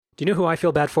Do you know who I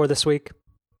feel bad for this week?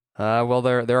 Well,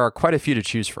 there are quite a few to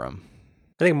choose from.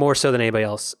 I think more so than anybody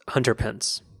else, Hunter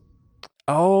Pence.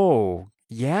 Oh,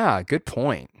 yeah, good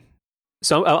point.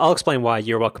 So I'll explain why.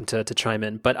 You're welcome to chime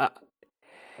in. But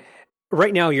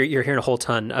right now, you're hearing a whole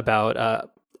ton about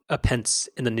a Pence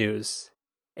in the news,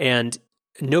 and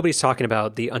nobody's talking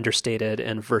about the understated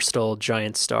and versatile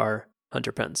giant star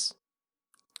Hunter Pence.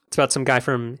 It's about some guy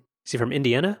from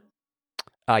Indiana?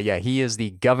 Yeah, he is the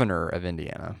governor of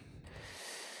Indiana.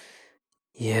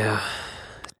 Yeah.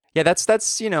 Yeah, that's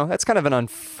kind of an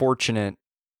unfortunate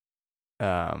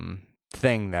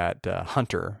thing that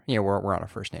Hunter, we're on a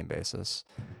first name basis.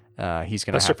 He's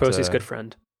going to Buster Posey's good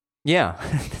friend. Yeah,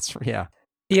 yeah.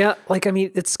 Yeah,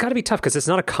 it's got to be tough because it's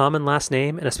not a common last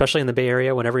name, and especially in the Bay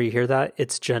Area, whenever you hear that,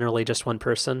 it's generally just one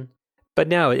person. But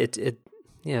now you're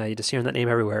just hearing that name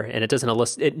everywhere, and it doesn't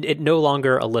elicit. It no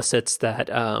longer elicits that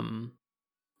all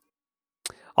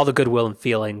the goodwill and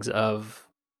feelings of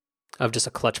just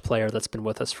a clutch player that's been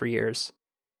with us for years.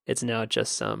 It's now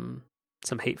just some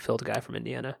hate-filled guy from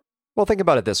Indiana. Well, think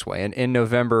about it this way: in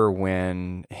November,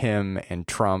 when him and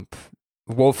Trump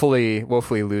woefully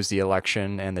lose the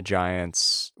election and the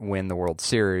Giants win the World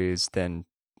Series, then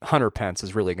Hunter Pence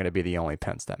is really going to be the only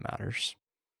Pence that matters.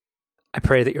 I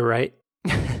pray that you're right.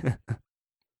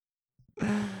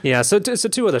 Yeah, so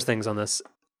two other things on this.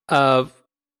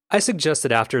 I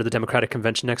suggested after the Democratic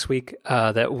convention next week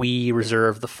that we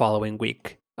reserve the following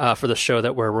week for the show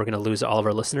where we're going to lose all of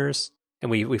our listeners,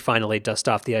 and we finally dust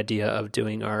off the idea of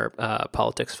doing our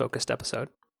politics-focused episode.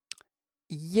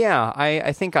 Yeah,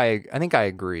 I think I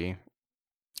agree.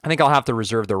 I think I'll have to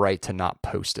reserve the right to not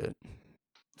post it.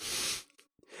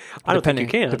 I don't think you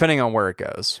can. Depending on where it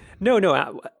goes.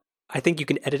 No. I think you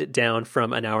can edit it down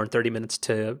from an hour and 30 minutes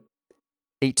to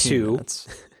 18 minutes.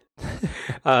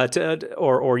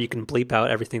 Or you can bleep out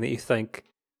everything that you think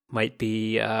might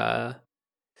be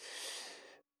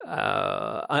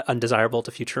undesirable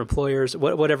to future employers.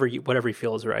 Whatever you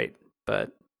feel is right,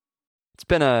 but. It's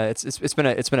been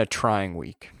a trying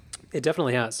week. It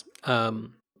definitely has. Yeah,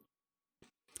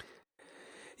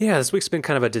 this week's been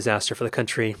kind of a disaster for the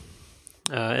country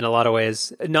in a lot of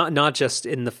ways. Not just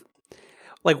in the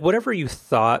whatever you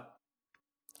thought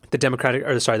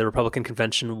the Republican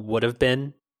convention would have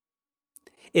been.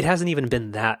 It hasn't even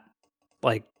been that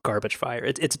garbage fire.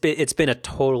 It's been a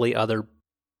totally other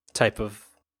type of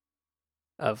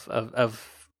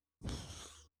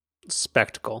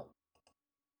spectacle.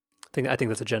 I think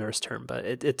that's a generous term, but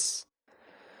it's.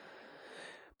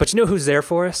 But you know who's there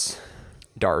for us?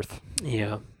 Darth.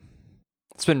 Yeah,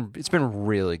 it's been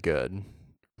really good,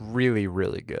 really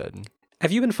really good.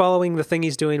 Have you been following the thing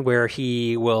he's doing where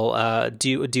he will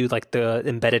do the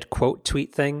embedded quote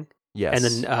tweet thing? Yes,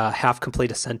 and then half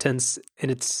complete a sentence, and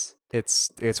it's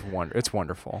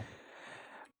wonderful.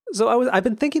 So I've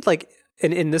been thinking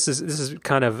and this is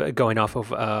kind of going off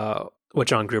of what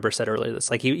John Gruber said earlier. This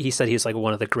he said he was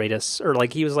one of the greatest, or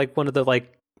he was one of the what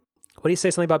do you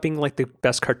say, something about being the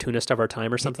best cartoonist of our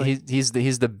time or something? He's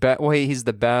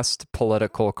the best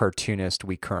political cartoonist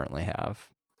we currently have.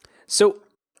 So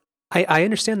I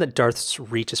understand that Darth's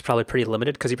reach is probably pretty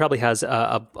limited because he probably has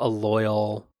a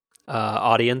loyal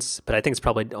audience, but I think it's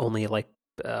probably only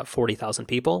 40,000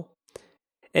 people,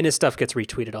 and his stuff gets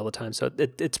retweeted all the time, so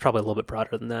it's probably a little bit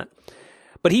broader than that.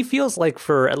 But he feels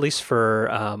at least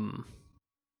for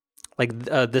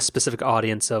this specific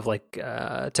audience of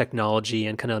technology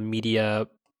and kind of media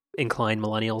inclined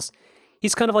millennials,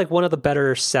 he's kind of one of the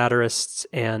better satirists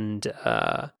and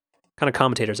kind of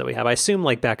commentators that we have. I assume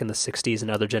back in the 60s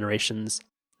and other generations,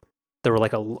 there were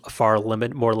a far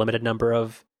more limited number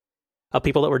of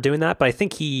people that were doing that. But I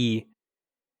think he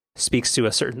speaks to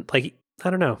a certain I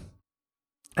don't know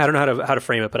how to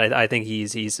frame it, but I think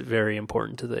he's very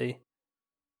important to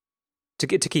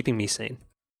keeping me sane.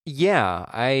 Yeah,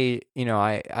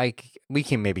 we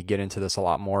can maybe get into this a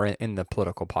lot more in the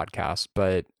political podcast,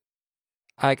 but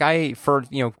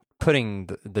putting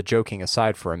the joking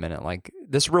aside for a minute,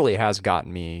 this really has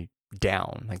gotten me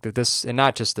down. This, and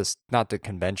not the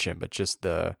convention, but just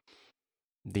the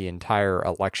entire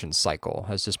election cycle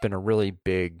has just been a really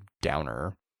big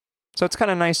downer. So it's kind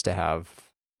of nice to have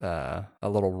a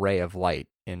little ray of light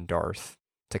in Darth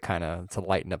to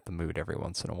lighten up the mood every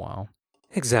once in a while.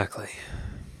 Exactly.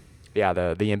 Yeah,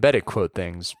 the embedded quote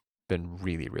thing's been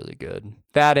really, really good.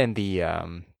 That and the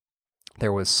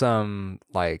there was some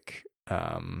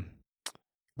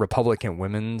Republican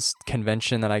women's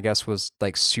convention that I guess was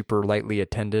super lightly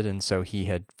attended, and so he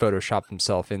had photoshopped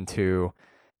himself into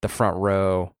the front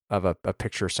row of a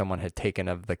picture someone had taken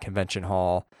of the convention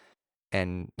hall,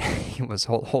 and he was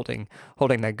holding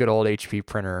that good old HP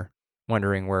printer,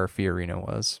 wondering where Fiorina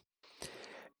was.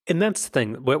 And that's the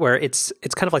thing where it's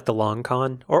kind of like the long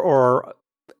con or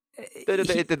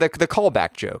the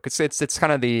callback joke. It's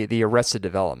kind of the Arrested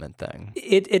Development thing.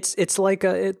 It's like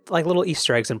like little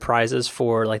Easter eggs and prizes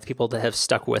for like the people that have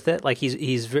stuck with it. Like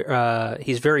he's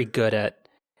very good at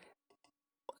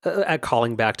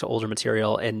calling back to older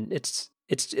material, and it's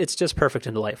just perfect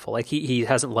and delightful. Like he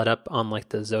hasn't let up on like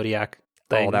the Zodiac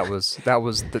thing. Oh, that was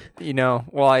the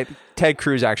Ted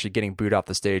Cruz actually getting booed off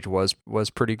the stage was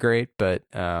pretty great, but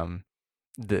the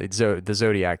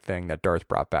Zodiac thing that Darth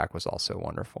brought back was also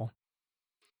wonderful.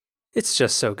 It's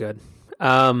just so good.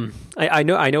 I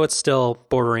know it's still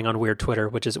bordering on weird Twitter,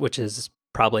 which is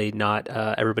probably not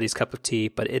everybody's cup of tea,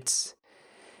 but if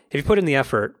you put in the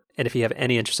effort and if you have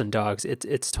any interest in dogs,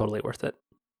 it's totally worth it.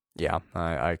 Yeah,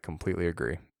 I completely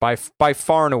agree. By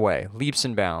far and away, leaps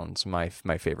and bounds, my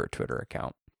favorite Twitter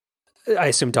account. I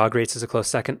assume Dog Rates is a close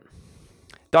second.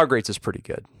 Dog Rates is pretty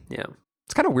good. Yeah.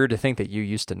 It's kind of weird to think that you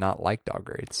used to not like Dog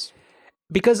Rates.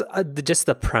 Because just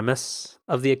the premise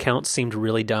of the account seemed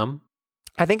really dumb.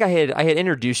 I think I had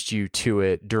introduced you to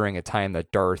it during a time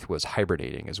that Darth was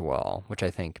hibernating as well, which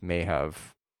I think may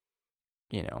have,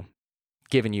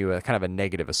 given you a kind of a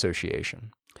negative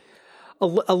association.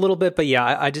 A little bit, but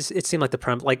yeah, it seemed like the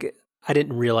premise, like I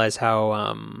didn't realize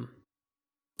how,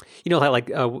 how like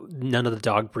none of the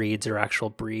dog breeds are actual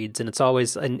breeds, and it's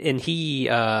always and he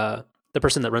the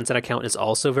person that runs that account is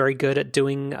also very good at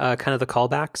doing kind of the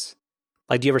callbacks.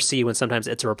 Like, do you ever see when sometimes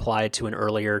it's a reply to an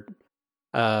earlier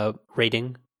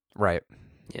rating? Right.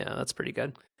 Yeah, that's pretty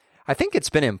good. I think it's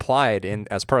been implied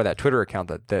as part of that Twitter account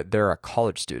that they're a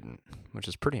college student, which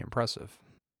is pretty impressive.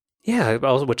 Yeah,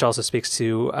 which also speaks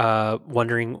to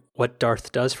wondering what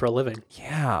Darth does for a living.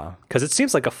 Yeah. Because it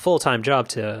seems like a full-time job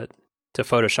to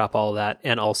Photoshop all of that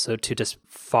and also to just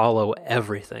follow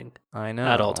everything. I know.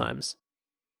 At all times.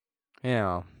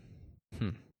 Yeah.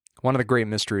 One of the great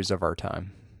mysteries of our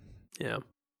time. Yeah.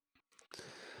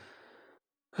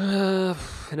 To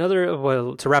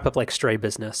wrap up like stray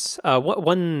business,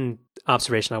 one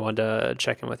observation I wanted to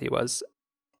check in with you was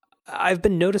I've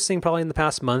been noticing probably in the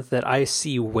past month that I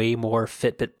see way more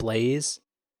Fitbit Blaze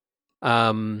out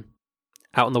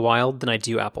in the wild than I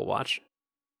do Apple Watch.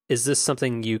 Is this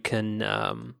something you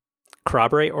can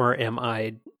corroborate, or am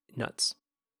I nuts?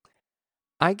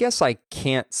 I guess I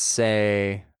can't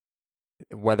say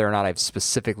whether or not I've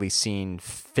specifically seen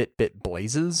Fitbit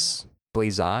Blazes,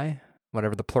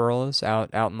 whatever the plural is,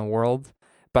 out in the world.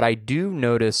 But I do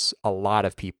notice a lot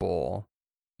of people,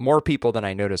 more people than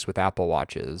I notice with Apple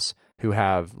Watches, who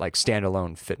have like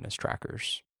standalone fitness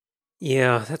trackers.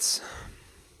 Yeah, that's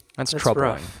troubling.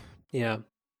 Rough. Yeah.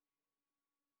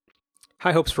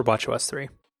 High hopes for WatchOS 3.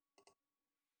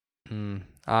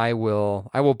 I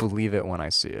will believe it when I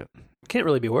see it. Can't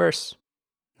really be worse.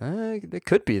 It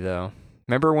could be though.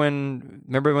 Remember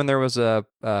when there was a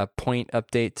point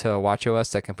update to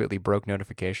WatchOS that completely broke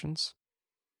notifications?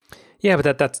 Yeah,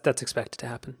 but that's expected to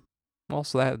happen. Well,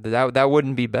 so that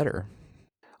wouldn't be better.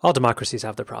 All democracies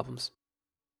have their problems.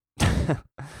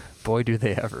 Boy, do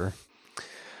they ever.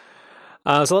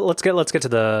 So let's get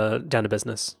to down to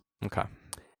business. Okay.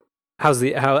 How's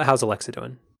Alexa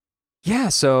doing? Yeah,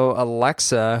 so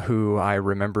Alexa, who I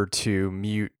remembered to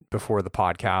mute before the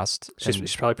podcast,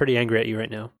 she's probably pretty angry at you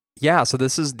right now. Yeah, so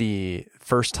this is the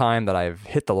first time that I've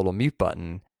hit the little mute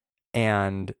button,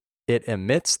 and it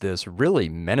emits this really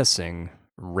menacing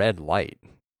red light,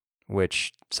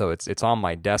 so it's on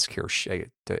my desk here.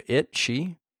 She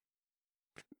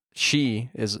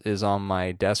is on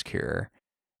my desk here,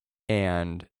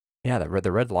 and yeah,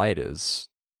 the red light is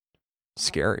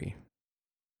scary.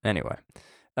 Anyway,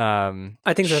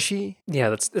 I think that's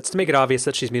to make it obvious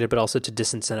that she's muted, but also to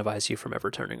disincentivize you from ever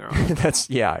turning her on.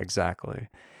 Yeah, exactly.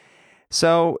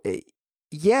 So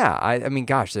yeah, I mean,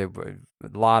 gosh, there were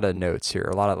a lot of notes here,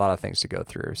 a lot of things to go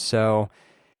through. So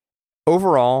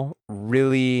overall,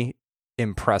 really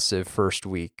impressive first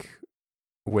week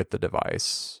with the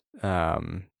device. I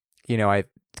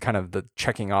kind of the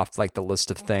checking off like the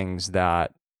list of things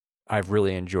that I've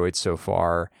really enjoyed so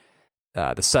far.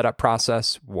 The setup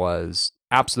process was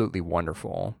absolutely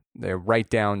wonderful. They're right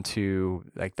down to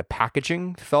like the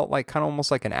packaging felt like kind of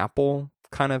almost like an Apple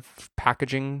kind of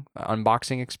packaging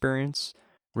unboxing experience.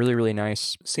 Really, really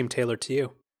nice. Seemed tailored to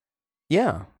you.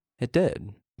 Yeah, it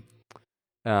did.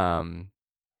 And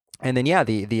then yeah,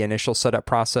 the initial setup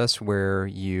process where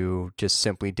you just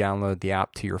simply download the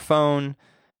app to your phone.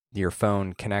 Your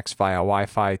phone connects via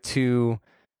Wi-Fi to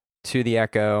the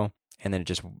Echo, and then it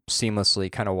just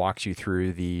seamlessly kind of walks you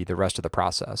through the rest of the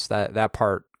process. That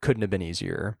part couldn't have been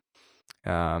easier.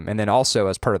 And then also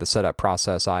as part of the setup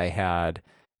process, I had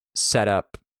set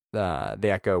up the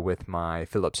Echo with my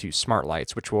Philips Hue smart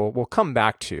lights, which we'll come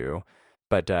back to,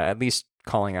 but at least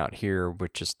calling out here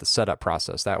with just the setup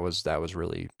process, that was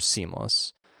really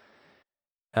seamless.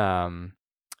 And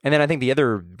then I think the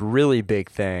other really big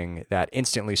thing that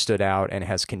instantly stood out and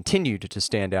has continued to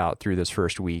stand out through this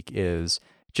first week is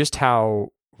just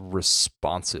how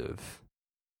responsive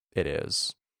it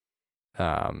is.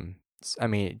 I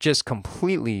mean, it just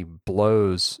completely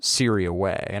blows Siri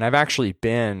away. And I've actually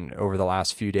been, over the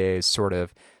last few days, sort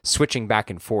of switching back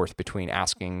and forth between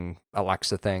asking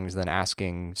Alexa things, then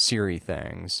asking Siri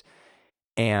things.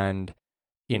 And,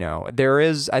 you know,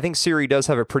 I think Siri does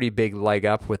have a pretty big leg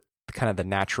up with kind of the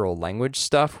natural language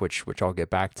stuff, which I'll get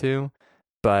back to.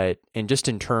 But in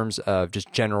terms of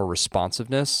just general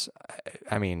responsiveness,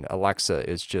 I mean, Alexa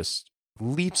is just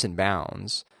leaps and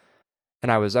bounds.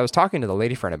 And I was talking to the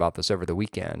lady friend about this over the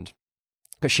weekend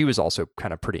because she was also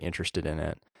kind of pretty interested in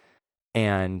it.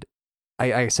 And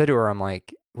I said to her, I'm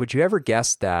like, would you ever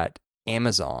guess that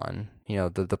Amazon, you know,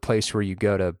 the place where you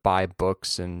go to buy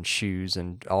books and shoes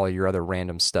and all your other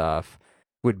random stuff,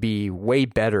 would be way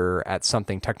better at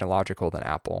something technological than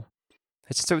Apple?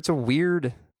 It's kind of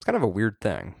a weird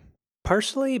thing.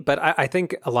 Partially, but I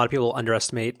think a lot of people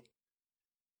underestimate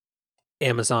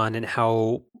Amazon and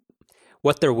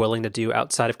what they're willing to do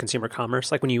outside of consumer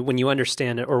commerce. Like when you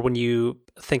understand it, or when you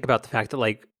think about the fact that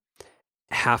like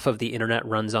half of the internet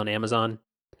runs on Amazon,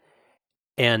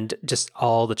 and just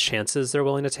all the chances they're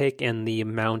willing to take and the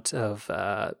amount of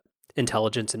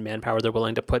intelligence and manpower they're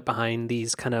willing to put behind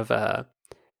these kind of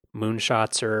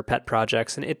moonshots or pet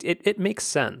projects. And it makes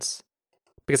sense,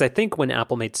 because I think when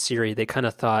Apple made Siri, they kind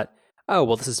of thought, oh,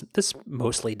 well, this is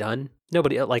mostly done.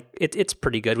 Nobody, like, it's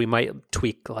pretty good. We might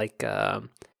tweak like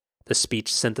the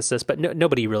speech synthesis, but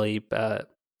nobody really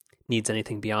needs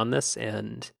anything beyond this.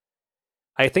 And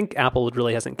I think Apple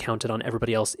really hasn't counted on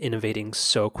everybody else innovating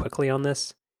so quickly on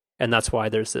this. And that's why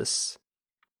there's this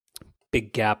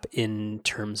big gap in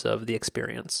terms of the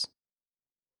experience.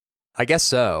 I guess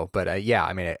so, but yeah,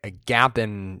 I mean, a gap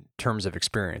in terms of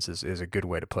experience is a good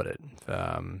way to put it.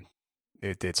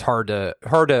 It's hard to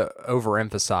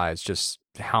overemphasize just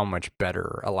how much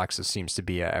better Alexa seems to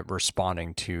be at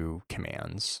responding to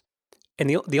commands. And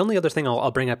the only other thing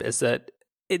I'll bring up is that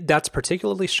that's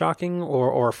particularly shocking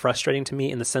or frustrating to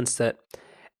me, in the sense that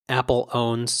Apple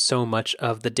owns so much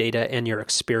of the data and your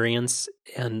experience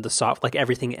and the like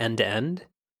everything end to end,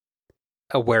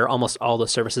 where almost all the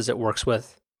services it works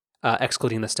with,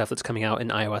 excluding the stuff that's coming out in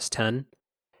iOS 10,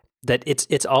 that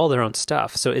it's all their own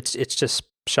stuff. So it's just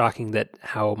shocking that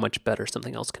how much better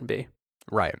something else can be.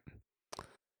 Right.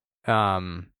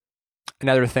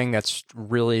 Another thing that's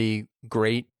really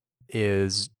great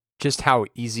is just how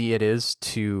easy it is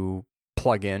to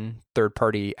plug in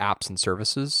third-party apps and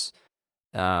services.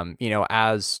 You know,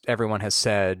 as everyone has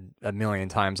said a million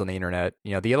times on the internet,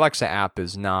 you know, the Alexa app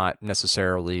is not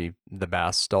necessarily the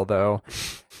best, although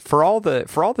for all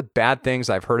the bad things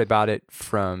I've heard about it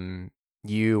from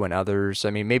you and others, I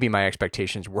mean, maybe my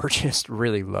expectations were just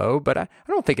really low, but I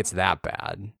don't think it's that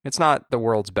bad. It's not the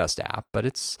world's best app, but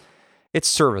it's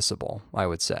serviceable, I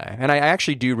would say. And I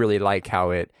actually do really like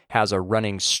how it has a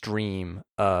running stream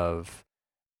of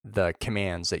the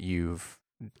commands that you've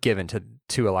given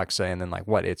to Alexa, and then like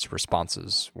what its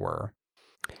responses were.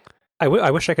 I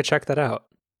wish I could check that out.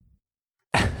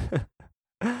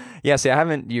 Yeah, see, I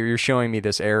haven't. You're showing me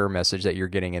this error message that you're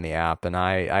getting in the app, and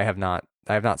I have not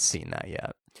seen that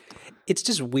yet. It's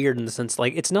just weird in the sense,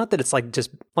 like, it's not that it's like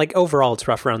just like overall it's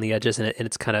rough around the edges, and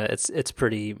it's kind of it's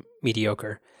pretty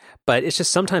mediocre, but it's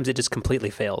just sometimes it just completely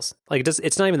fails. Like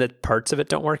it's not even that parts of it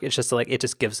don't work. It's just like it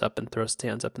just gives up and throws its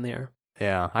hands up in the air.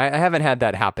 Yeah, I haven't had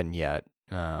that happen yet.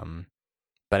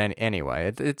 But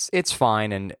anyway, it's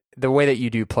fine. And the way that you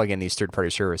do plug in these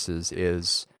third-party services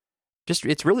is just,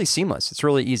 it's really seamless. It's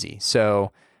really easy.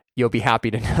 So you'll be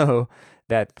happy to know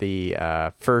that the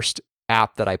first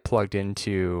app that I plugged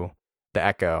into the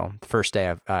Echo, the first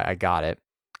day I got it,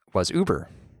 was Uber.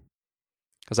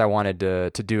 Because I wanted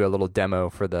to do a little demo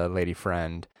for the lady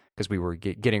friend, because we were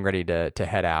getting ready to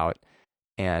head out.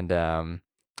 And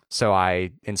so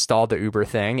I installed the Uber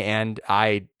thing, and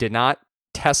I did not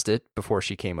test it before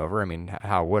she came over. I mean,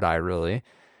 how would I really?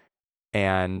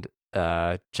 And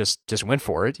just went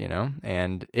for it, you know,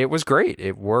 and it was great.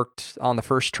 It worked on the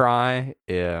first try.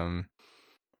 The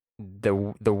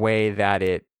way that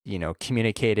it, you know,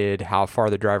 communicated how far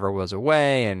the driver was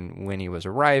away and when he was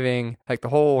arriving, like the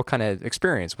whole kind of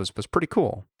experience was pretty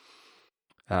cool.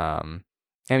 And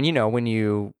you know, when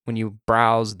you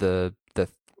browse the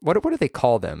what do they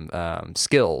call them?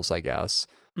 Skills, I guess.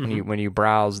 When you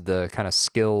browse the kind of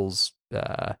skills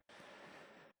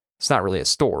it's not really a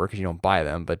store because you don't buy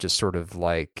them, but just sort of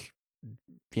like,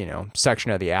 section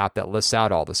of the app that lists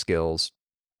out all the skills.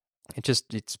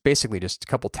 It's basically just a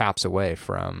couple taps away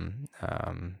from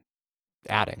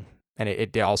adding. And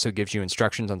it also gives you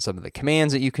instructions on some of the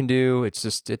commands that you can do.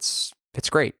 It's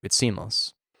great. It's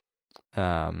seamless.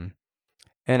 And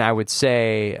I would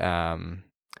say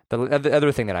the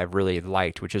other thing that I've really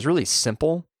liked, which is really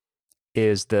simple,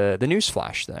 is the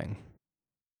newsflash thing.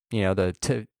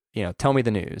 Tell me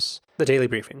the news. The daily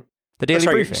briefing.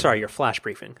 Briefing. Your flash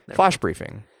briefing. Flash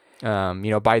briefing.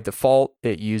 By default,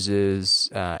 it uses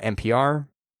NPR,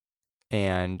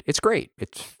 and it's great.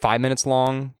 It's 5 minutes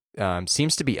long.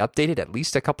 Seems to be updated at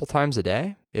least a couple times a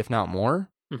day, if not more.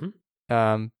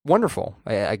 Mm-hmm. Wonderful.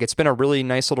 It's been a really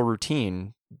nice little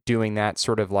routine doing that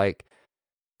sort of like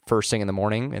first thing in the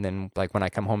morning, and then like when I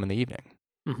come home in the evening.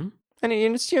 Mm-hmm. And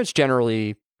it's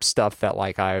generally stuff that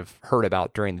like I've heard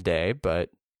about during the day, but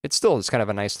it's kind of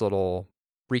a nice little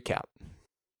recap.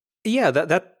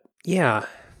 Yeah, yeah.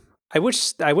 I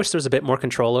wish there was a bit more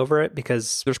control over it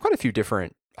because there's quite a few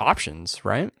different options,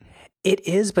 right? It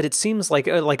is, but it seems like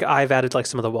I've added like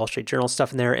some of the Wall Street Journal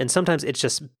stuff in there, and sometimes it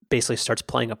just basically starts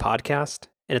playing a podcast,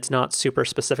 and it's not super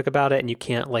specific about it, and you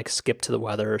can't like skip to the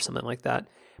weather or something like that.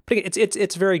 But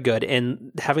it's very good,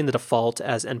 and having the default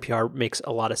as NPR makes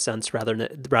a lot of sense rather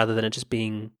than it just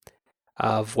being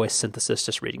voice synthesis,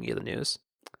 just reading you the news.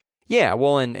 Yeah,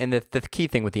 well, and the key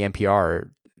thing with the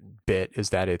NPR bit is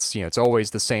that it's it's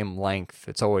always the same length.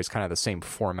 It's always kind of the same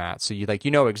format, so you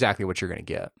know exactly what you're going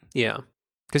to get. Yeah.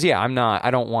 Because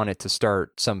I don't want it to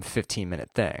start some 15-minute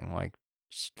thing, like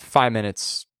 5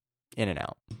 minutes in and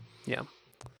out. Yeah.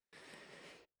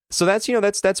 So that's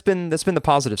been the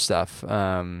positive stuff.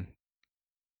 And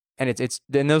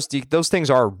those things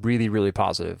are really, really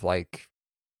positive. Like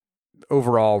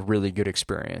overall, really good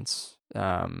experience.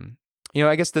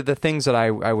 I guess the things that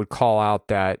I would call out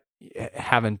that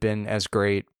haven't been as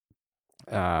great.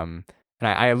 And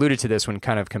I alluded to this when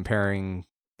kind of comparing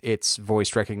its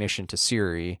voice recognition to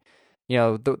Siri.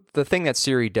 The thing that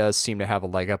Siri does seem to have a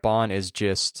leg up on is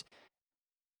just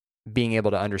being able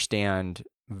to understand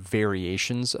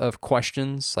variations of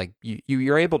questions. Like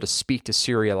you're able to speak to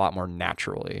Siri a lot more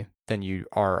naturally than you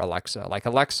are Alexa. Like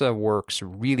Alexa works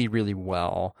really, really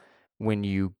well when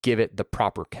you give it the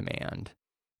proper command.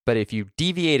 But if you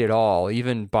deviate at all,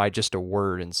 even by just a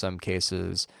word in some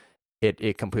cases,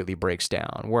 it completely breaks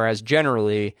down. Whereas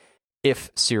generally,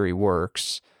 if Siri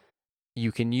works,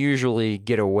 you can usually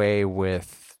get away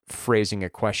with phrasing a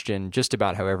question just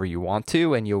about however you want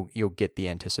to, and you'll get the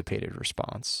anticipated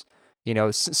response.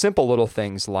 Simple little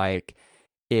things like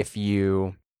if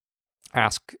you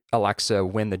ask Alexa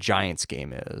when the Giants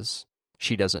game is,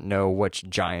 she doesn't know which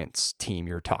Giants team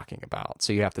you're talking about.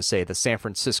 So you have to say the San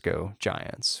Francisco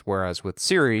Giants. Whereas with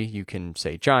Siri, you can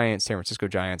say Giants, San Francisco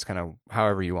Giants, kind of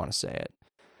however you want to say it.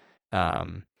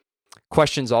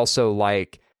 Questions also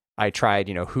like, I tried,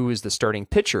 who is the starting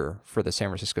pitcher for the San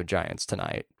Francisco Giants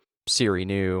tonight? Siri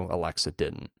knew, Alexa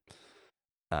didn't.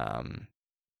 And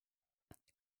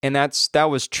that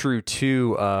was true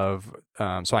too of,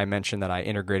 so I mentioned that I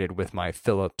integrated with my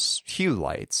Philips Hue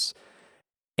lights.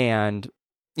 And,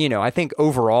 I think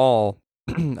overall,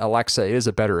 Alexa is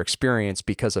a better experience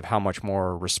because of how much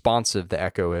more responsive the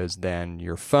Echo is than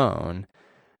your phone.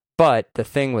 But the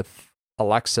thing with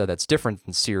Alexa that's different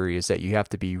than Siri is that you have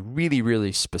to be really,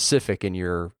 really specific in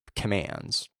your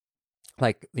commands.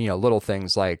 Like, little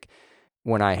things like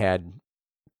when I had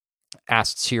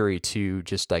asked Siri to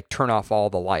just like turn off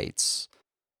all the lights,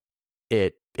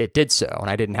 it did so, and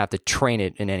I didn't have to train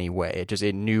it in any way.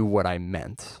 It knew what I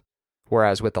meant.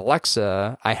 Whereas with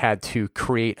Alexa, I had to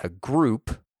create a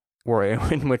group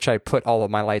in which I put all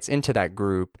of my lights into that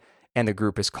group, and the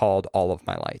group is called All of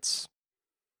My Lights.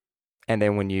 And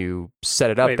then when you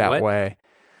set it up way,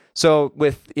 so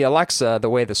with the Alexa, the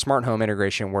way the smart home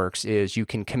integration works is you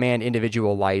can command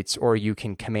individual lights or you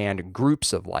can command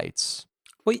groups of lights.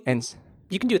 Well, and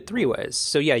you can do it three ways.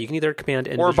 So yeah, you can either command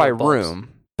individual or by bulbs.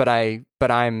 Room. But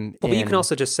you can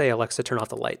also just say, Alexa, turn off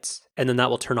the lights, and then that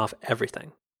will turn off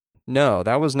everything. No,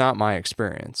 that was not my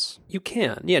experience. You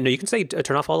can. Yeah, no, you can say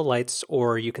turn off all the lights,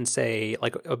 or you can say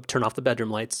like turn off the bedroom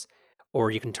lights,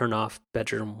 or you can turn off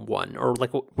bedroom 1, or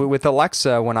like with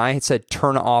Alexa, when I had said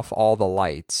turn off all the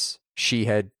lights, she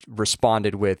had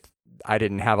responded with, I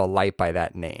didn't have a light by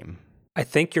that name. I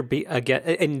think again,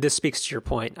 and this speaks to your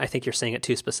point, I think you're saying it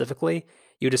too specifically.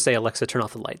 You just say, Alexa, turn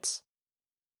off the lights.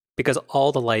 Because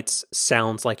all the lights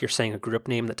sounds like you're saying a group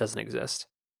name that doesn't exist.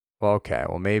 Well, okay.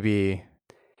 Well, maybe.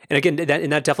 And again,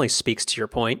 that definitely speaks to your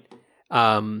point.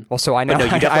 Well, so I know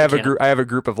I have a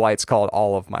group of lights called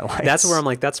All of My Lights. That's where I'm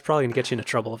like, that's probably gonna get you into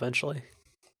trouble eventually.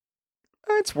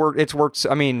 It's worked.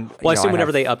 I mean, well, I assume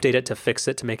whenever they update it to fix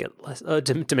it to make it less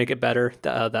to make it better,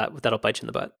 that'll bite you in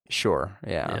the butt. Sure.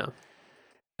 Yeah.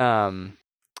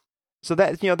 So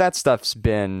that that stuff's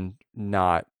been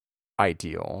not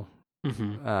ideal.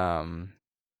 Mm-hmm.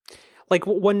 Like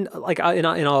one,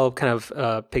 and I'll kind of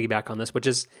piggyback on this, which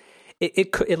is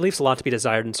it leaves a lot to be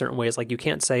desired in certain ways. Like you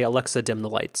can't say Alexa dim the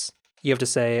lights. You have to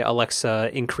say Alexa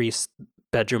increase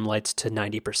bedroom lights to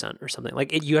 90% or something.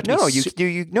 Like you have to. No, you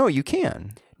can. No, you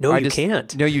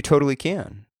can't. No, you totally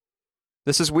can.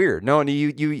 This is weird. No, I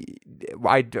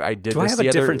did. Do I have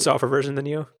a different software version than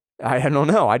you? I don't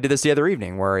know. I did this the other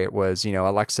evening where it was,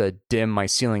 Alexa, dim my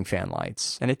ceiling fan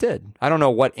lights. And it did. I don't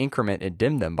know what increment it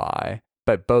dimmed them by,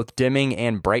 but both dimming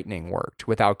and brightening worked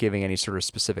without giving any sort of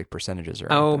specific percentages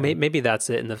or anything. Oh, maybe that's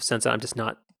it in the sense that I'm just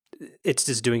not, it's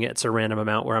just doing it's a random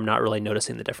amount where I'm not really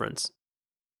noticing the difference.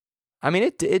 I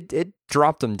mean, it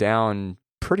dropped them down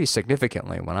pretty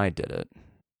significantly when I did it.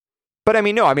 But I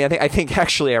mean, no, I think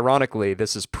actually, ironically,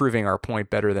 this is proving our point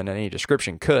better than any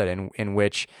description could, in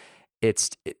which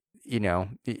even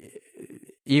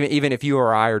if you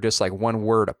or I are just like one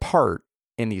word apart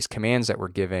in these commands that we're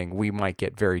giving, we might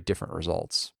get very different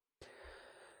results.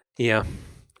 Yeah.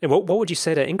 And what would you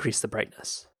say to increase the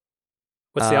brightness?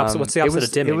 What's the opposite? What's the opposite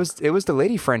of dimming? It was the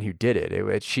lady friend who did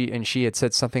it. She had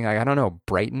said something like, I don't know,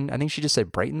 brighten. I think she just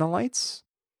said brighten the lights.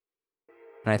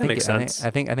 And that makes sense. I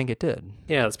think it did.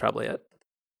 Yeah, that's probably it.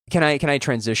 Can I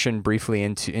transition briefly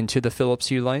into the Philips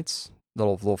Hue lights?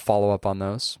 Little follow up on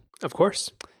those. Of course.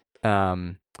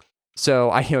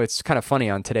 So it's kind of funny,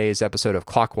 on today's episode of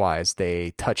Clockwise,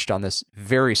 they touched on this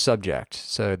very subject.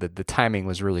 So the timing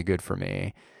was really good for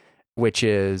me, which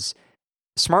is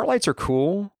smart lights are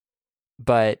cool,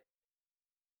 but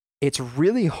it's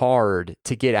really hard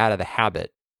to get out of the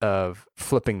habit of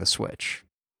flipping the switch.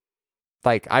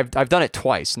 Like I've done it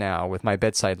twice now with my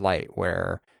bedside light,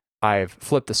 where I've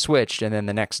flipped the switch and then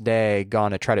the next day gone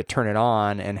to try to turn it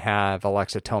on and have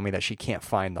Alexa tell me that she can't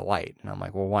find the light. And I'm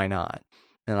like, well, why not?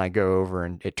 And I go over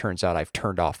and it turns out I've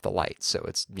turned off the light. So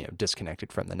it's,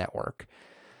 disconnected from the network.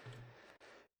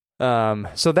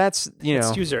 So that's,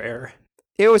 it's user error.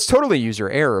 It was totally user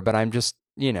error, but I'm just,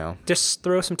 just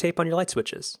throw some tape on your light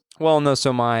switches. Well, no.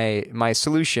 So my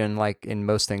solution, like in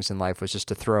most things in life, was just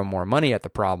to throw more money at the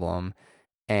problem.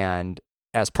 And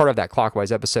as part of that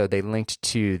Clockwise episode, they linked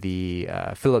to the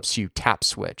Philips Hue tap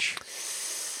switch.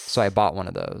 So I bought one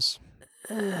of those.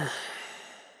 And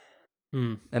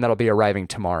that'll be arriving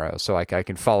tomorrow. So I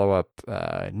can follow up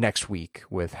next week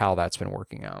with how that's been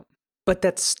working out. But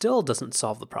that still doesn't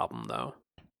solve the problem, though.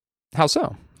 How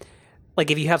so? Like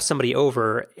if you have somebody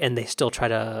over and they still try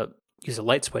to use a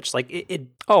light switch, like it.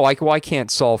 Oh, I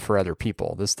can't solve for other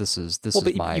people. This is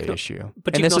my issue.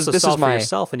 But you can also solve for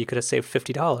yourself, and you could have saved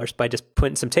 $50 by just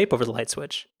putting some tape over the light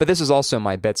switch. But this is also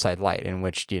my bedside light, in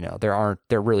which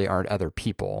there really aren't other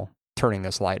people turning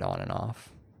this light on and off.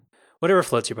 Whatever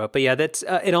floats your boat. But yeah, that's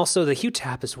and also the Hue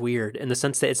tap is weird in the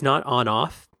sense that it's not on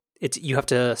off. You have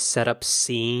to set up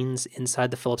scenes inside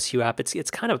the Philips Hue app.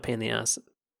 It's kind of a pain in the ass.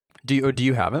 Do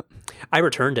you have it? I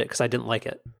returned it because I didn't like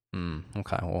it.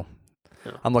 Okay, well.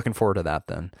 Yeah. I'm looking forward to that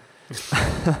then.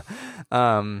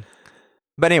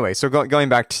 But anyway, so going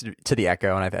back to the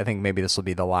Echo, and I think maybe this will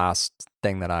be the last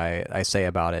thing that I say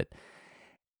about it.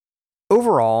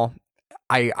 Overall,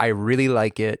 I really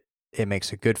like it. It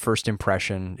makes a good first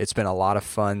impression. It's been a lot of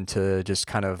fun to just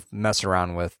kind of mess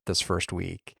around with this first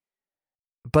week.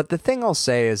 But the thing I'll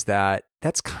say is that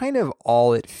that's kind of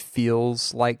all it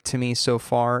feels like to me so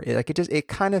far. It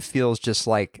kind of feels just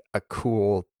like a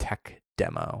cool tech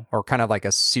demo, or kind of like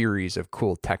a series of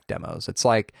cool tech demos. It's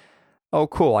like, oh,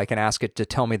 cool, I can ask it to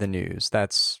tell me the news.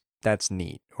 That's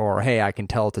neat. Or, hey, I can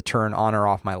tell it to turn on or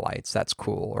off my lights. That's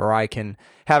cool. Or I can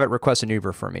have it request an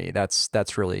Uber for me.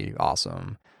 That's really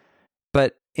awesome.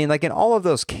 But in all of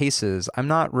those cases, I'm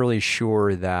not really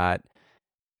sure that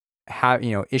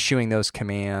issuing those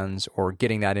commands or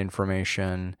getting that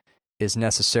information is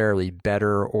necessarily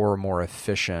better or more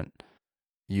efficient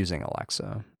using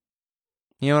Alexa.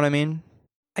 You know what I mean?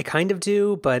 I kind of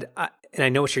do, but I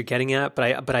know what you're getting at,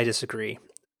 but I disagree.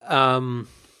 Because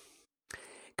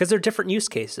they're different use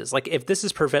cases. Like if this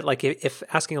is if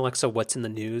asking Alexa what's in the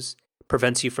news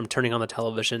prevents you from turning on the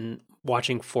television,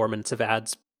 watching 4 minutes of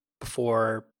ads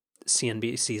before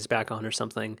CNBC's back on or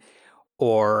something,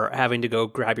 or having to go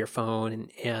grab your phone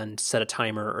and set a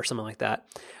timer or something like that.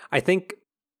 I think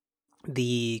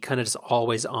the kind of just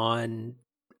always on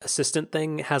assistant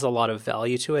thing has a lot of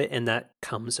value to it, and that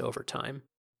comes over time.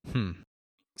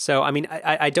 So, I mean,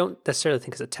 I don't necessarily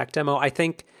think it's a tech demo. I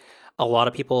think a lot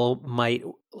of people might,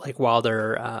 while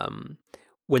they're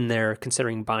when they're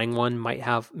considering buying one might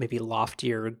have maybe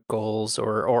loftier goals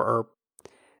or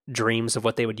dreams of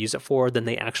what they would use it for than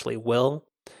they actually will.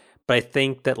 But I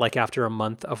think that like after a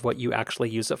month of what you actually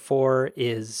use it for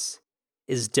is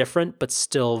different, but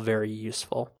still very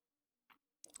useful.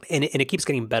 And it keeps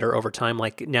getting better over time.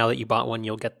 Like now that you bought one,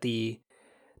 you'll get the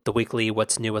weekly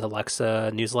 "What's New with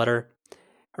Alexa" newsletter,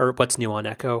 or "What's New on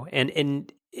Echo,"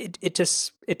 and it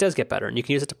does get better. And you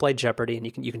can use it to play Jeopardy, and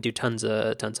you can do tons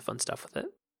of fun stuff with it.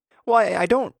 Well, I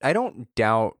don't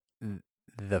doubt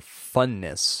the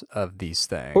funness of these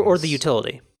things Or the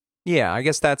utility. Yeah, I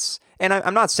guess that's, and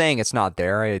I'm not saying it's not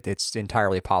there. It's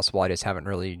entirely possible. I just haven't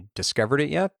really discovered it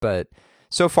yet. But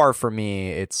so far for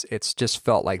me, it's just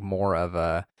felt like more of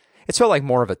a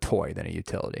toy than a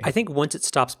utility. I think once it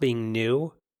stops being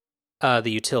new, the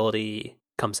utility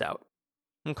comes out.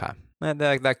 Okay,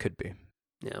 that could be.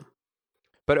 Yeah,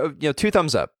 but 2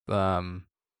 thumbs up.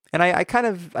 And I kind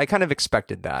of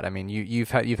expected that. I mean,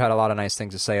 you've had a lot of nice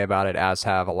things to say about it, as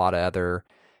have a lot of other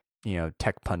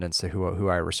tech pundits who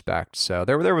I respect. So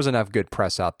there was enough good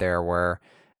press out there where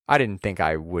I didn't think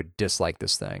I would dislike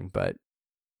this thing. But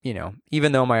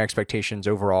even though my expectations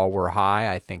overall were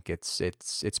high, I think it's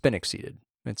been exceeded.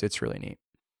 It's really neat.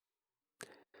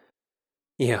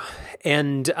 Yeah,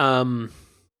 and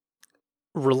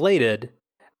related.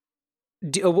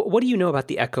 What do you know about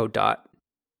the Echo Dot?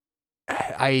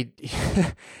 I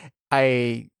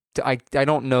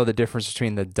don't know the difference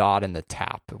between the Dot and the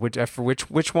Tap.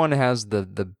 Which one has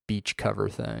the beach cover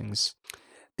things?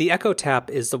 The Echo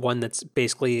Tap is the one that's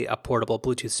basically a portable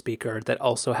Bluetooth speaker that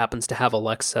also happens to have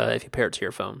Alexa if you pair it to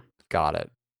your phone. Got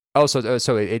it. Oh,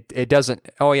 so it doesn't.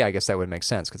 Oh yeah, I guess that would make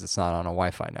sense because it's not on a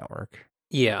Wi-Fi network.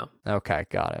 Yeah. Okay,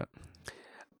 got it.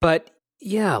 But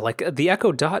yeah, like the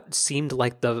Echo Dot seemed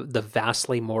like the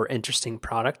vastly more interesting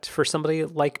product for somebody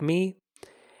like me.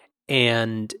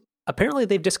 And apparently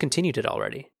they've discontinued it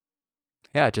already.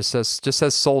 Yeah, it just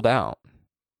says sold out.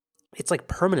 It's like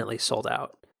permanently sold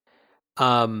out.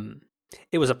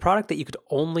 It was a product that you could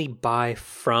only buy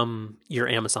from your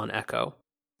Amazon Echo.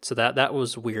 So that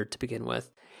was weird to begin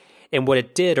with. And what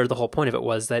it did, or the whole point of it,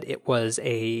 was that it was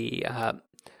an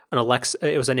Alexa.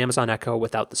 It was an Amazon Echo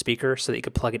without the speaker, so that you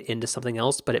could plug it into something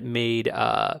else. But it made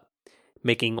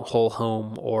making whole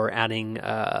home or adding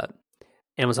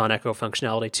Amazon Echo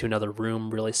functionality to another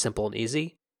room really simple and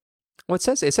easy. Well, it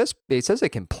says it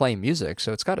can play music,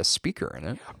 so it's got a speaker in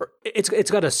it.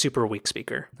 It's got a super weak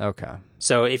speaker. Okay.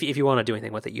 So if you want to do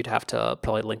anything with it, you'd have to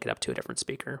probably link it up to a different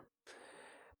speaker.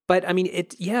 But I mean,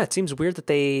 it seems weird that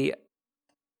they,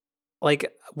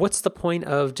 like, what's the point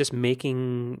of just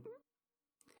making,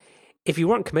 if you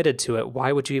weren't committed to it,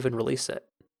 why would you even release it?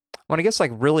 Well, I guess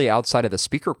like really outside of the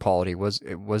speaker quality, was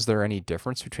there any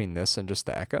difference between this and just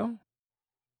the Echo?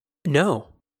 No.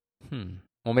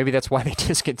 Well, maybe that's why they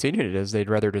discontinued it, is they'd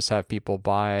rather just have people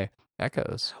buy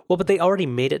Echoes. Well, but they already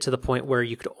made it to the point where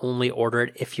you could only order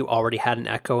it if you already had an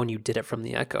Echo and you did it from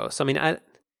the Echo. So I mean,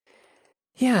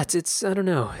 it's I don't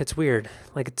know, it's weird.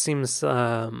 Like it seems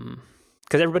because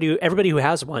everybody who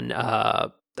has one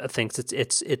thinks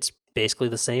it's basically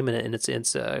the same, and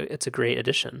it's a great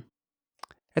addition.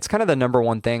 It's kind of the number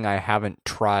one thing I haven't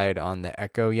tried on the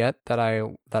Echo yet that I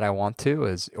want to,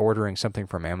 is ordering something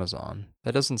from Amazon.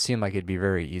 That doesn't seem like it'd be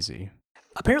very easy.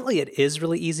 Apparently it is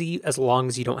really easy as long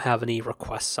as you don't have any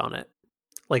requests on it.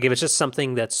 Like if it's just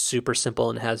something that's super simple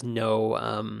and has not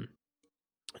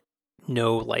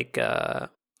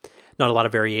a lot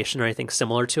of variation or anything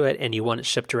similar to it, and you want it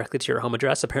shipped directly to your home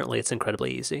address, apparently it's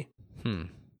incredibly easy.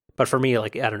 But for me,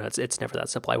 like, I don't know, it's never that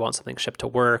simple. I want something shipped to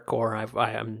work, or I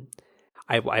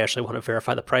actually want to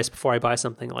verify the price before I buy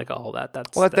something, like all that.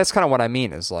 That's kind of what I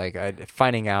mean, is like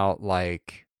finding out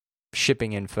like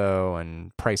shipping info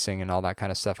and pricing and all that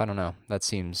kind of stuff. I don't know. That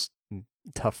seems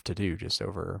tough to do just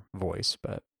over voice,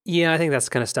 but yeah, I think that's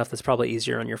the kind of stuff that's probably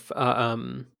easier on your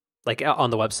like on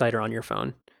the website or on your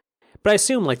phone. But I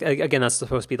assume, like, again, that's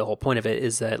supposed to be the whole point of it,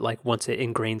 is that like once it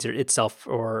ingrains itself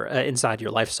or inside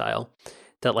your lifestyle,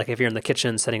 that like if you're in the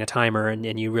kitchen setting a timer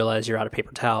and you realize you're out of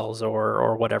paper towels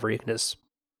or whatever, you can just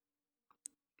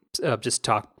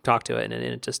talk to it and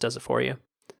it just does it for you.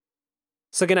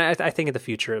 So again, I think in the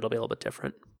future it'll be a little bit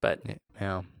different, but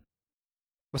yeah.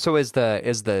 So is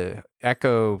the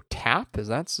Echo Tap, is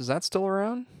that still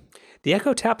around? The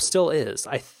Echo Tap still is.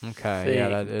 I think. Okay,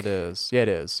 yeah, it is. Yeah, it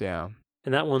is. Yeah.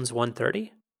 And that one's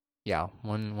 $130. Yeah,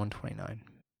 $129.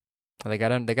 They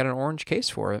got an orange case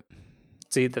for it.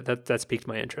 See, that's piqued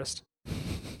my interest.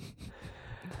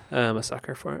 I'm a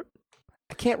sucker for it.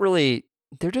 I can't really.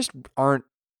 There just aren't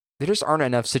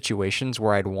enough situations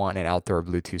where I'd want an outdoor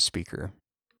Bluetooth speaker.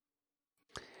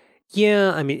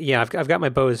 Yeah, I mean, yeah, I've got my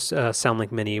Bose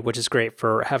SoundLink Mini, which is great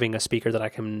for having a speaker that I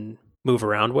can move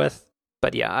around with.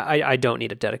 But yeah, I don't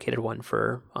need a dedicated one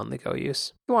for on the go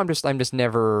use. Well, I'm just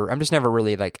never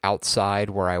really like outside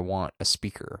where I want a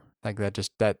speaker. Like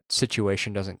that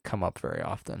situation doesn't come up very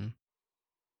often.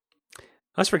 I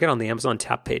always forget on the Amazon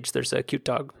Tap page, there's a cute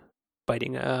dog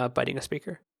biting a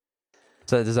speaker.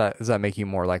 So does that make you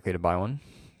more likely to buy one?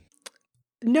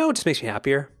 No, it just makes me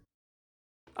happier.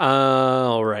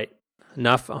 All right.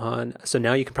 Enough on. So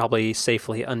now you can probably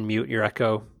safely unmute your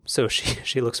Echo, so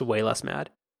she looks way less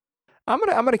mad. I'm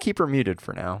gonna keep her muted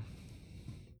for now.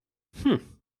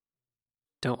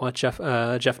 Don't want Jeff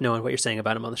knowing what you're saying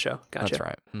about him on the show. Gotcha. That's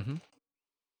right. Mm-hmm.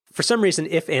 For some reason,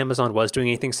 if Amazon was doing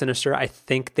anything sinister, I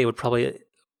think they would probably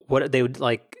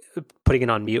like putting it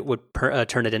on mute would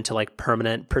turn it into like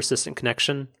permanent, persistent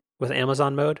connection with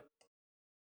Amazon mode.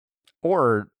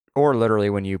 Or literally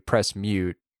when you press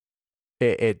mute,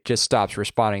 it just stops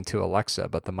responding to Alexa,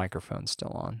 but the microphone's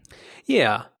still on.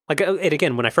 Yeah. Like, and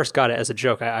again, when I first got it as a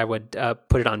joke, I would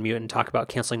put it on mute and talk about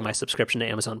canceling my subscription to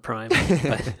Amazon Prime.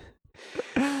 But,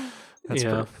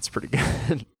 that's pretty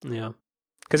good. Yeah.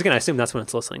 Because again, I assume that's when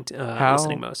it's listening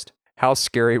most. How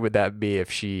scary would that be if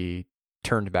she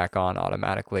turned back on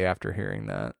automatically after hearing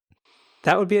that?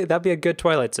 That'd be a good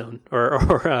Twilight Zone or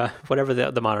whatever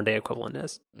the modern day equivalent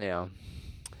is. Yeah.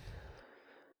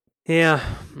 Yeah.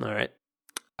 All right.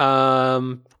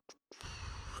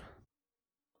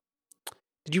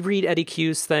 Did you read Eddie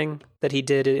Q's thing that he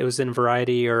did? It was in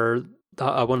Variety or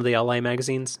one of the LA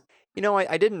magazines. You know,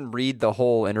 I didn't read the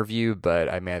whole interview, but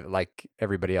I mean, like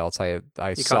everybody else, I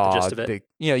saw caught the gist of it.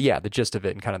 The gist of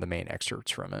it and kind of the main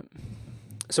excerpts from it.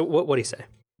 So what did he say?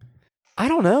 I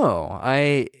don't know.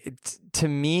 To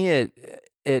me,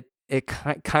 it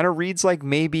kind of reads like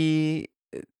maybe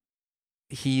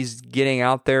he's getting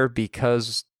out there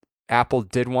because Apple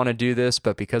did want to do this,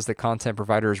 but because the content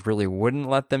providers really wouldn't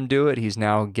let them do it, he's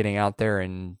now getting out there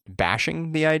and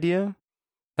bashing the idea.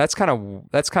 That's kind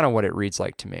of what it reads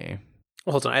like to me.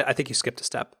 Well, hold on. I think you skipped a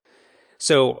step.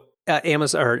 So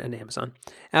Amazon,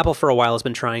 Apple for a while has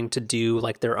been trying to do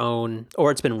like their own, or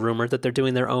it's been rumored that they're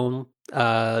doing their own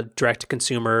direct to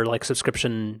consumer like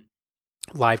subscription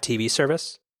live TV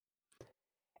service.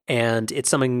 And it's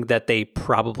something that they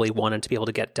probably wanted to be able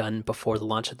to get done before the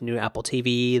launch of the new Apple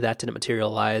TV. That didn't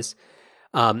materialize.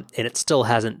 And it still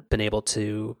hasn't been able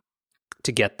to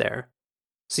get there.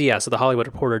 So yeah, so the Hollywood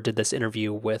Reporter did this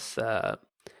interview with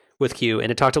Q,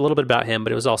 and it talked a little bit about him,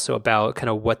 but it was also about kind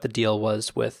of what the deal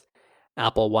was with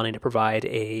Apple wanting to provide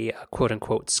a quote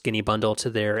unquote skinny bundle to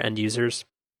their end users.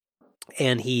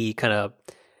 And he kind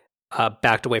of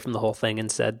backed away from the whole thing and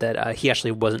said that he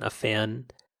actually wasn't a fan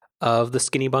of the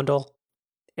skinny bundle,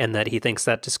 and that he thinks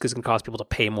that just is going to cause people to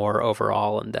pay more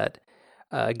overall, and that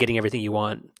getting everything you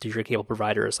want through your cable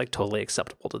provider is like totally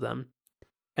acceptable to them,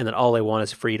 and that all they want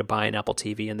is for you to buy an Apple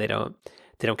TV, and they don't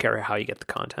care how you get the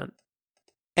content.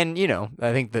 And you know,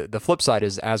 I think the flip side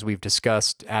is, as we've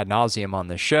discussed ad nauseum on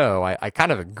the show, I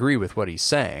kind of agree with what he's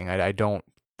saying. I don't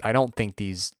think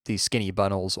these skinny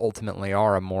bundles ultimately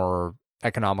are a more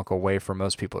economical way for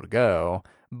most people to go.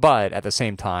 But at the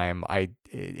same time,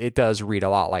 it does read a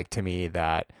lot like to me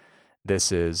that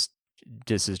this is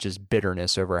just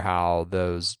bitterness over how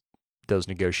those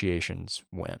negotiations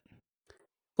went.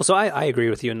 Well, so I agree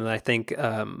with you, and I think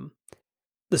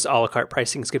this a la carte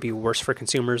pricing is going to be worse for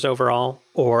consumers overall,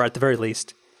 or at the very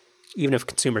least, even if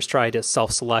consumers try to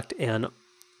self-select and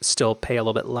still pay a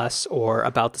little bit less or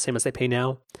about the same as they pay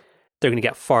now, they're going to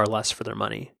get far less for their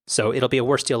money. So it'll be a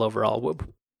worse deal overall.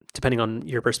 Depending on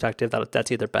your perspective,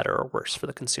 that's either better or worse for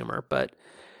the consumer. But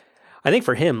I think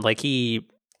for him, like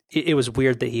it was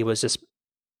weird that he was just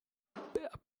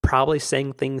probably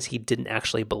saying things he didn't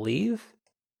actually believe,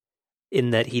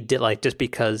 in that he did like just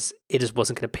because it just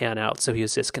wasn't going to pan out. So he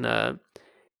was just gonna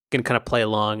kind of play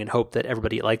along and hope that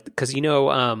everybody because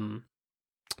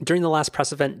during the last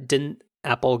press event, didn't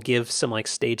Apple give some like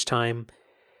stage time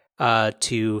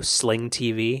to Sling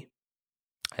TV?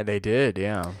 They did,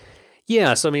 yeah.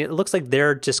 Yeah, so I mean, it looks like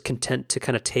they're just content to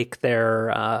kind of take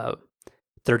their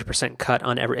 30% cut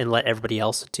on and let everybody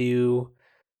else do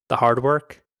the hard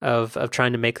work of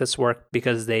trying to make this work,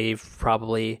 because they've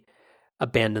probably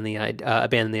abandoned the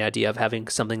idea of having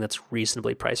something that's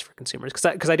reasonably priced for consumers.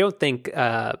 Because I don't think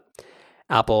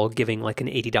Apple giving like an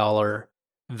 $80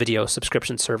 video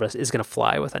subscription service is going to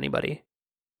fly with anybody,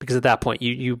 because at that point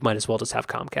you might as well just have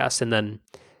Comcast, and then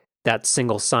that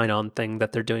single sign-on thing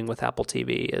that they're doing with Apple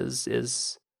TV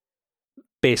is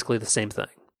basically the same thing.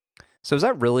 So is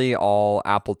that really all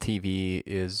Apple TV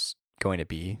is going to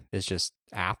be? Is just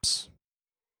apps?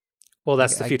 Well,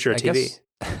 that's the future of TV.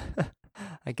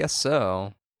 I guess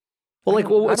so. Well, I like,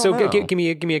 don't so know. give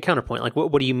me a counterpoint. Like,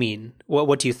 what do you mean?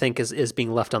 What do you think is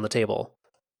being left on the table?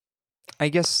 I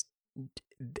guess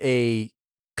a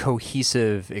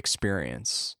cohesive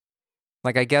experience.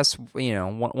 Like I guess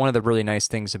one of the really nice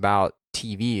things about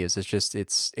TV is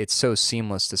it's so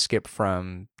seamless to skip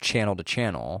from channel to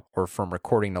channel or from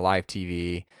recording to live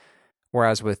TV.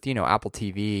 Whereas with Apple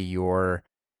TV, you're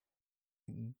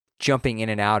jumping in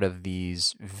and out of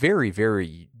these very,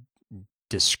 very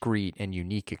discrete and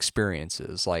unique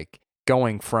experiences, like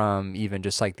going from even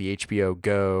just like the HBO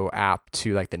Go app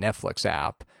to like the Netflix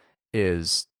app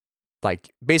is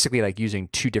like basically like using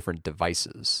two different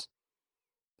devices.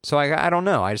 So I don't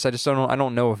know. I just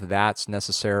don't know if that's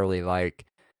necessarily like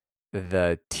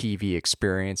the TV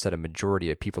experience that a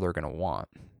majority of people are going to want.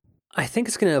 I think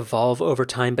it's going to evolve over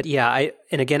time, but yeah,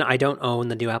 and again, I don't own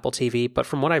the new Apple TV, but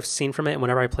from what I've seen from it and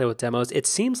whenever I play with demos, it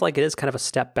seems like it is kind of a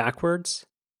step backwards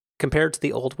compared to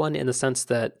the old one in the sense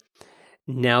that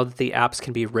now that the apps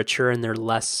can be richer and they're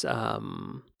less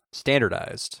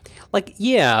standardized. Like,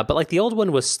 yeah, but like the old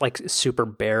one was like super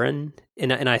barren,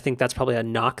 and I think that's probably a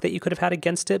knock that you could have had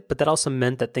against it, but that also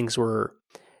meant that things were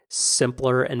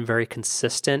simpler and very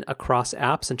consistent across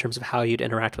apps in terms of how you'd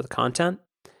interact with content.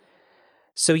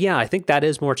 So yeah, I think that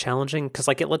is more challenging because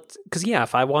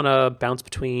if I want to bounce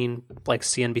between like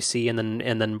CNBC and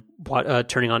then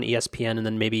turning on ESPN and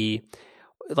then maybe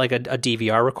like a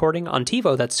DVR recording on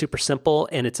TiVo, that's super simple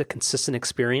and it's a consistent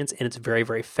experience and it's very,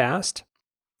 very fast.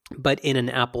 But in an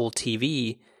Apple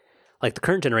TV, like the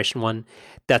current generation one,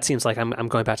 that seems like I'm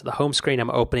going back to the home screen, I'm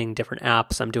opening different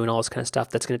apps, I'm doing all this kind of stuff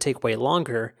that's going to take way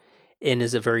longer and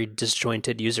is a very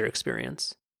disjointed user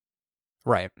experience.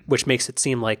 Right. Which makes it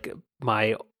seem like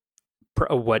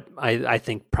what I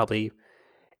think probably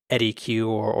Eddie Q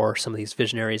or some of these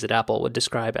visionaries at Apple would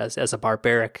describe as a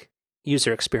barbaric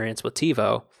user experience with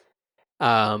TiVo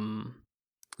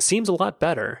seems a lot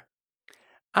better.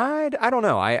 I don't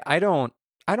know. I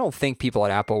don't think people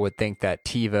at Apple would think that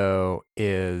TiVo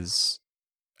is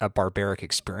a barbaric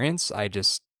experience.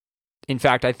 In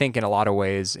fact, I think in a lot of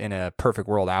ways, in a perfect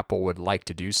world, Apple would like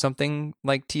to do something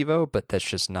like TiVo, but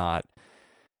that's not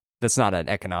an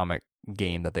economic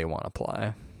game that they want to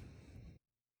play.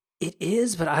 It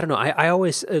is, but I don't know. I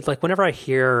always like whenever I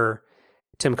hear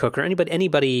Tim Cook or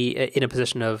anybody in a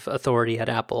position of authority at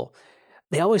Apple,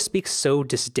 they always speak so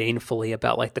disdainfully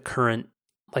about like the current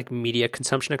like media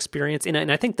consumption experience.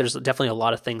 And I think there's definitely a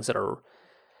lot of things that are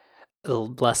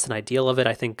less than ideal of it.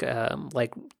 I think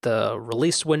like the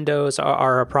release windows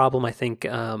are a problem. I think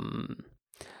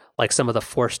like some of the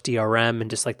forced DRM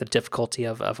and just like the difficulty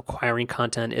of acquiring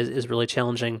content is really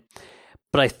challenging.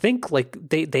 But I think like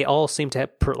they all seem to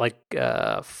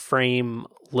have frame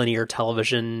linear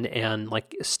television and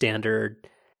like standard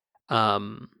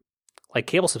like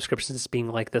cable subscriptions as being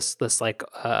like this like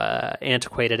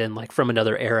antiquated and like from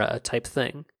another era type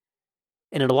thing.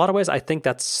 And in a lot of ways, I think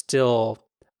that's still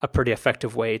a pretty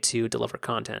effective way to deliver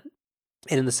content.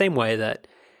 And in the same way that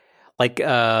like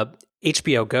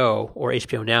HBO Go or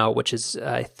HBO Now, which is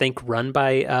I think run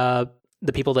by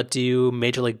the people that do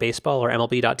Major League Baseball or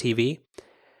MLB.TV,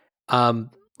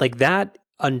 like that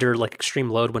under like extreme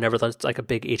load whenever there's like a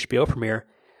big HBO premiere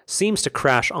seems to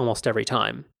crash almost every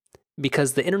time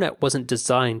because the internet wasn't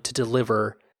designed to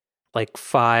deliver like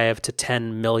 5 to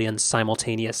 10 million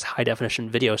simultaneous high definition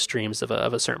video streams of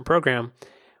a certain program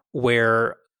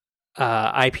where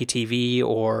IPTV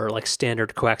or like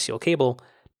standard coaxial cable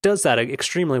does that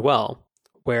extremely well,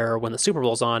 where when the Super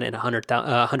Bowl's on and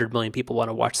 100 million people want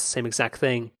to watch the same exact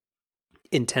thing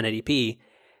in 1080p,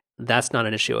 that's not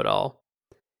an issue at all.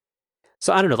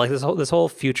 So I don't know, like this whole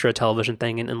future of television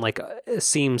thing, and like it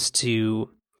seems to.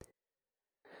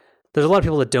 There's a lot of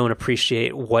people that don't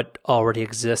appreciate what already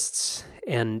exists,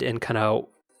 and kind of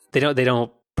they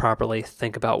don't properly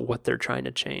think about what they're trying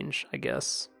to change, I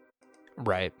guess.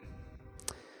 Right.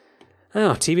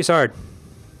 Oh, TV's hard.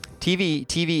 TV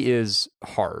is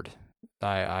hard.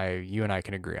 You and I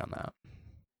can agree on that.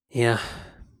 Yeah.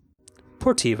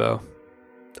 Poor TiVo.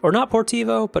 Or not poor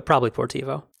TiVo, but probably poor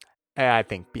TiVo. I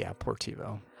think, yeah, poor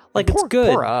TiVo. Like, it's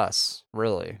good. Poor us,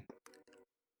 really.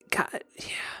 God,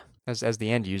 yeah. As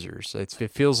the end users.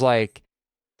 It feels like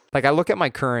I look at my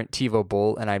current TiVo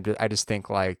Bolt and I just think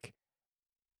like,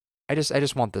 I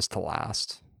just want this to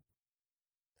last.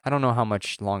 I don't know how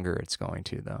much longer it's going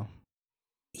to, though.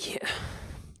 Yeah.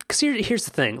 Because here's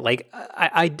the thing. Like,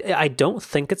 I don't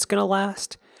think it's going to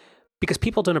last because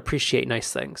people don't appreciate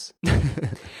nice things.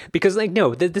 Because, like,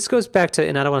 no, this goes back to,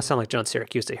 and I don't want to sound like John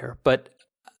Syracuse here, but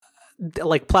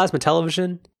like plasma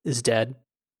television is dead.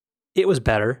 It was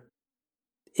better.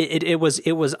 It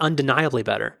was undeniably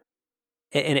better.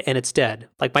 and it's dead.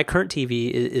 Like my current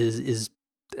TV is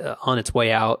on its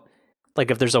way out. Like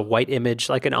if there's a white image,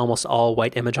 like an almost all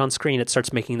white image on screen, it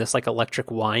starts making this like electric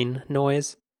whine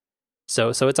noise. So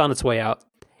it's on its way out,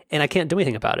 and I can't do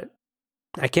anything about it.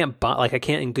 I can't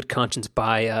in good conscience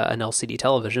buy an LCD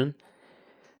television.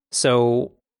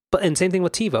 So, and same thing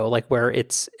with TiVo, like where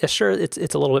it's a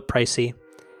little bit pricey,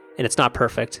 and it's not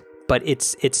perfect, but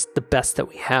it's the best that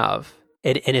we have,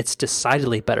 and it's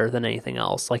decidedly better than anything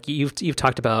else. Like you've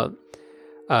talked about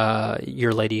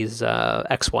your lady's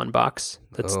X1 box.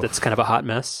 That's kind of a hot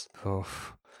mess.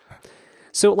 Oof.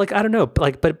 So like I don't know,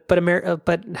 like but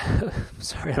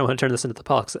sorry, I don't want to turn this into the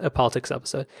politics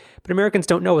episode. But Americans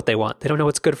don't know what they want. They don't know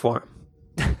what's good for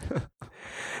them.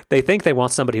 They think they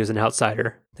want somebody who's an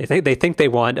outsider. They think they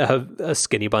want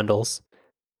skinny bundles.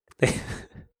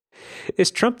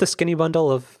 Is Trump the skinny bundle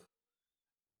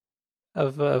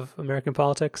of American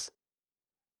politics?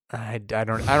 I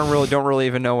don't really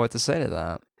even know what to say to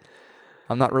that.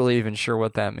 I'm not really even sure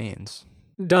what that means.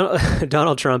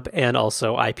 Donald Trump and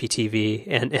also IPTV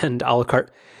and a la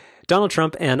carte. Donald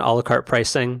Trump and a la carte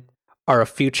pricing are a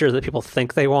future that people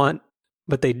think they want,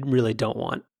 but they really don't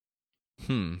want.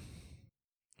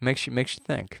 Makes you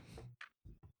think.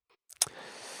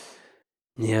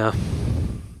 Yeah.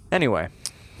 Anyway,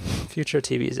 future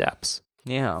TV's apps.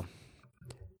 Yeah.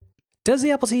 Does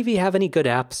the Apple TV have any good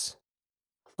apps?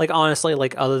 Like honestly,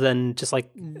 like other than just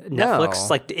like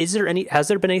Netflix, like has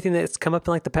there been anything that's come up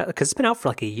in like the past? Because it's been out for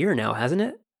like a year now, hasn't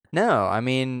it? No, I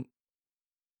mean,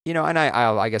 and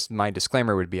I guess my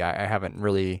disclaimer would be I haven't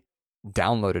really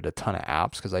downloaded a ton of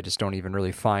apps because I just don't even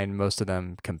really find most of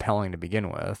them compelling to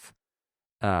begin with.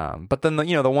 But then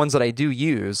the ones that I do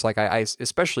use, like I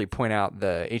especially point out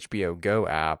the HBO Go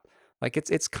app, like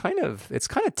it's kind of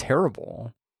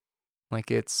terrible.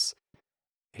 Like it's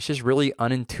just really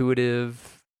unintuitive,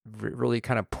 really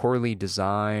kind of poorly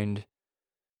designed.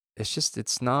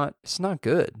 It's not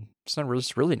good.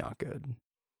 It's really not good.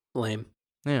 Lame.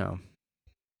 Yeah.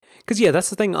 Because that's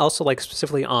the thing. Also, like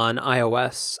specifically on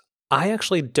iOS, I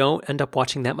actually don't end up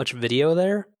watching that much video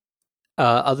there,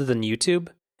 other than YouTube,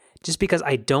 just because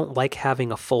I don't like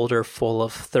having a folder full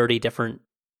of 30 different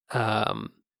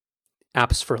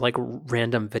apps for like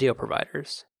random video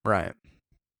providers. Right.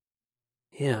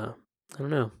 Yeah. I don't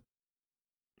know.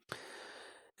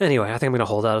 Anyway, I think I'm going to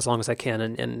hold out as long as I can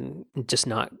and just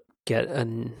not get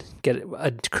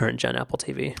a current gen Apple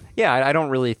TV. Yeah, I don't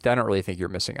really think you're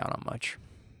missing out on much.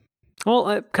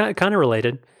 Well, kind of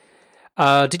related.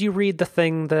 Did you read the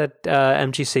thing that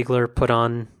MG Siegler put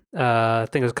on? I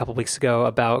think it was a couple weeks ago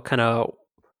about kind of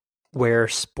where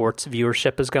sports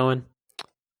viewership is going.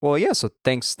 Well, yeah. So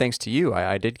thanks to you,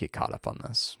 I did get caught up on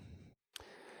this.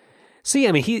 See,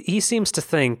 I mean, he seems to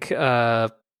think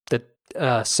that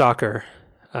soccer,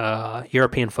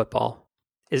 European football,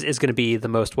 is going to be the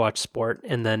most watched sport,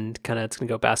 and then kind of it's going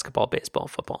to go basketball, baseball,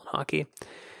 football, and hockey.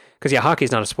 Because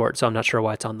hockey's not a sport, so I'm not sure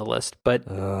why it's on the list. But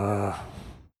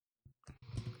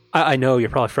I know you're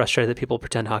probably frustrated that people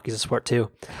pretend hockey's a sport too.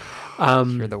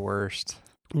 You're the worst.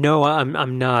 No,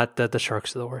 I'm not. The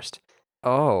Sharks are the worst.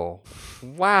 Oh,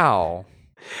 wow.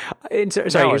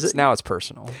 Now it's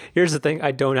personal. Here's the thing: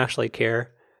 I don't actually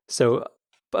care. So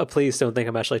please don't think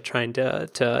I'm actually trying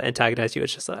to antagonize you.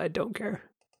 It's just that I don't care.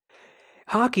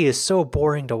 Hockey is so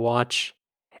boring to watch,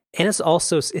 and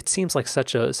it seems like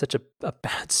such a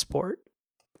bad sport.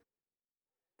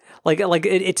 Like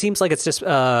it seems like it's just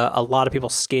a lot of people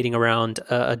skating around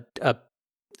a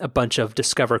bunch of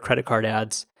Discover credit card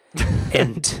ads.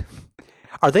 And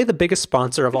are they the biggest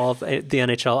sponsor of all of the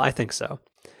NHL? I think so.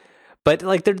 But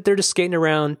like they're just skating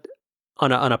around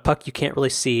on a puck you can't really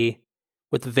see,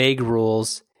 with vague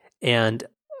rules, and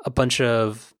a bunch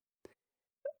of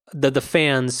the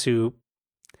fans who.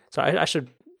 Sorry, I should.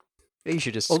 You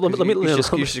should just.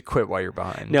 You should quit while you're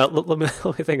behind. No, let me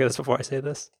think of this before I say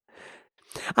this.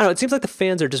 I don't know. It seems like the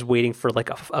fans are just waiting for like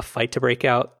a fight to break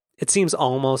out. It seems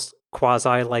almost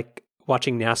quasi like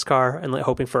watching NASCAR and like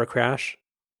hoping for a crash.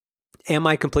 Am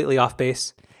I completely off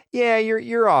base? Yeah,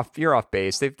 you're off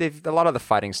base. They've a lot of the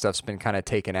fighting stuff's been kind of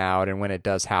taken out, and when it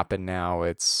does happen now,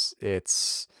 it's.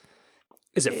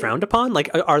 Is it frowned upon? Like,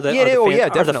 are the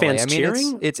fans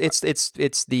cheering?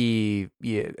 It's the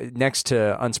next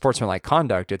to unsportsmanlike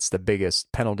conduct. It's the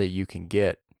biggest penalty you can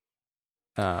get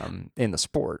in the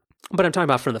sport. But I'm talking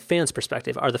about from the fans'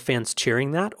 perspective. Are the fans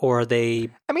cheering that, or are they?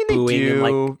 I mean, they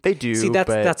do. They do. See,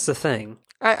 that's the thing.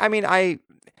 They're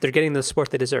getting the support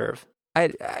they deserve.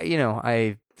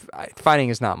 Fighting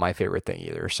is not my favorite thing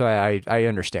either, so I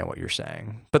understand what you're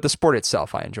saying. But the sport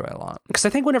itself, I enjoy a lot. Because I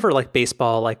think whenever like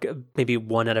baseball, like maybe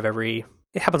one out of every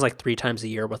it happens like 3 times a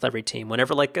year with every team.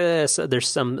 Whenever like so there's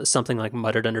something like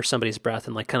muttered under somebody's breath,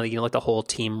 and like kind of like the whole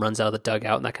team runs out of the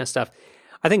dugout and that kind of stuff.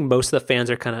 I think most of the fans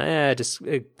are kind of just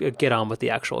get on with the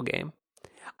actual game.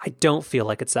 I don't feel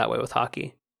like it's that way with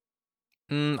hockey.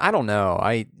 I don't know.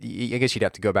 I guess you'd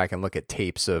have to go back and look at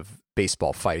tapes of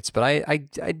baseball fights, but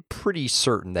I'm pretty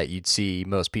certain that you'd see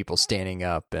most people standing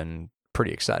up and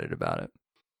pretty excited about it.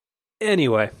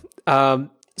 Anyway, so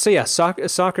yeah,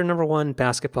 soccer number one,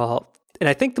 basketball, and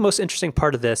I think the most interesting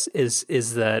part of this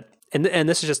is that, and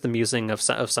this is just the musing of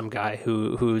some guy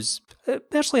who's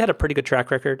actually had a pretty good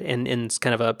track record and is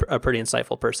kind of a pretty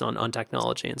insightful person on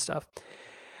technology and stuff.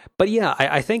 But yeah,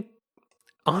 I think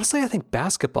honestly, I think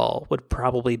basketball would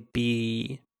probably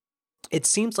be. It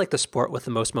seems like the sport with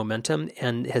the most momentum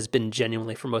and has been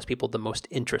genuinely for most people the most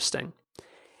interesting.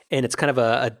 And it's kind of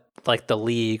a like the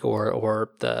league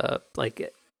or the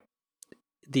like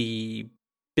the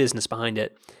business behind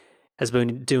it has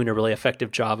been doing a really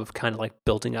effective job of kind of like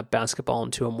building up basketball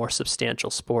into a more substantial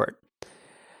sport.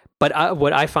 But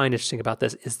what I find interesting about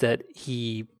this is that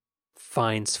he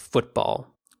finds football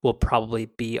will probably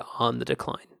be on the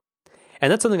decline.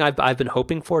 And that's something I've been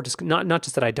hoping for. Just not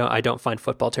just that I don't find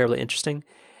football terribly interesting,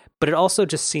 but it also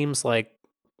just seems like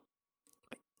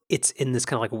it's in this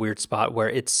kind of like weird spot where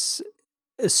it's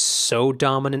so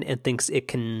dominant and thinks it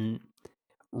can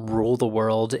rule the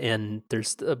world. And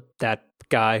there's that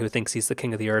guy who thinks he's the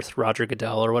king of the earth, Roger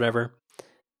Goodell or whatever.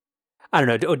 I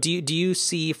don't know. Do you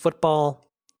see football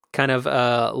kind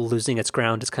of losing its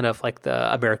ground as kind of like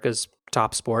the America's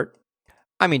top sport?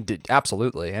 I mean,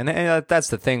 absolutely. And that's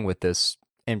the thing with this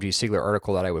MG Siegler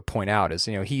article that I would point out is,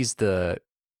 he's the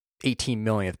 18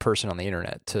 millionth person on the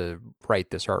internet to write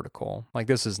this article. Like,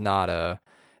 this is not a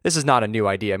new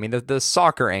idea. I mean, the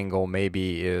soccer angle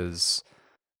maybe is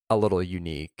a little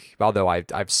unique, although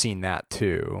I've seen that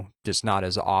too, just not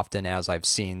as often as I've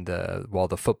seen the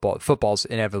football's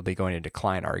inevitably going to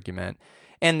decline argument.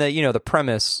 And the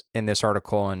premise in this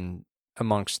article and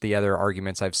amongst the other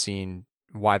arguments I've seen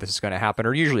why this is going to happen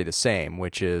are usually the same,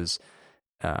 which is,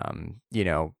 when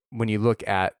you look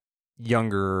at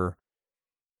younger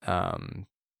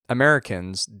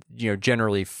Americans,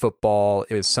 generally football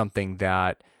is something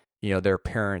that, their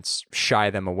parents shy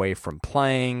them away from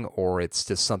playing, or it's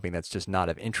just something that's just not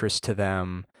of interest to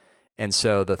them. And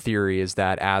so the theory is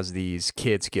that as these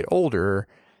kids get older,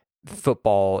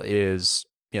 football is,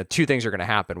 two things are going to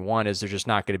happen. One is there's just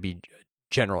not going to be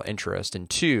general interest, and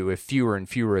two, if fewer and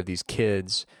fewer of these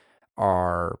kids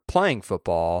are playing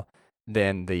football,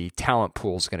 then the talent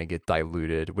pool is going to get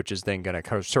diluted, which is then going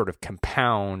to sort of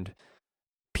compound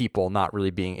people not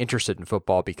really being interested in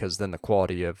football, because then the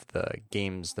quality of the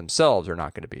games themselves are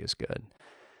not going to be as good.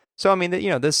 So I mean,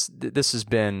 this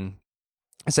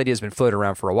idea has been floated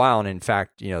around for a while, and in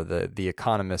fact, the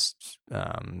Economist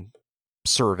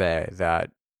survey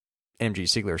that MG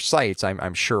Siegler cites,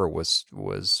 I'm sure was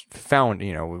found,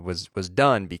 was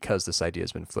done because this idea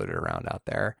has been floated around out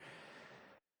there.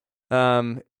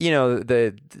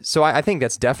 So I think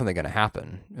that's definitely going to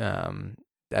happen.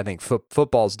 I think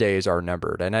football's days are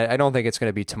numbered, and I don't think it's going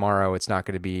to be tomorrow. It's not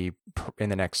going to be in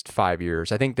the next 5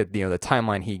 years. I think that, the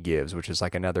timeline he gives, which is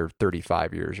like another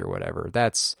 35 years or whatever,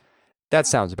 that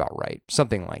sounds about right.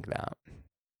 Something like that.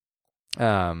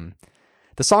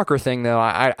 The soccer thing, though,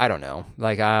 I don't know.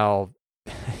 Like, I'll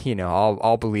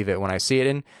believe it when I see it.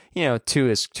 And, to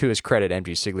his credit,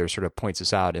 MG Siegler sort of points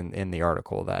this out in the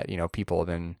article that, people have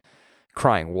been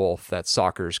crying wolf that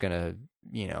soccer is going to,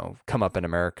 come up in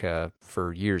America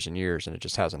for years and years, and it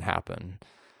just hasn't happened.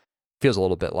 Feels a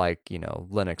little bit like,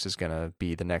 Linux is going to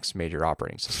be the next major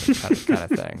operating system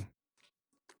kind of thing.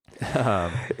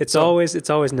 It's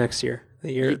always next year,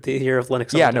 the year of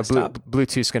Linux. Yeah, no,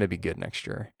 Bluetooth's going to be good next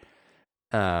year.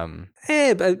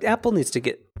 But Apple needs to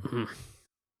get.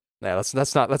 Yeah,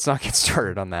 let's not get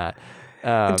started on that.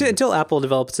 Until Apple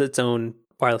develops its own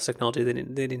wireless technology,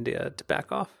 they need to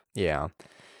back off. Yeah.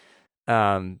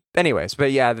 Anyways,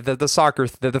 but yeah, the soccer,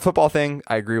 the football thing,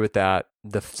 I agree with that.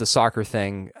 The soccer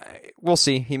thing, we'll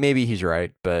see. Maybe he's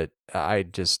right, but I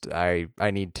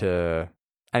need to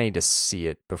see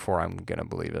it before I'm gonna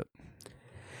believe it.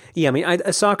 Yeah, I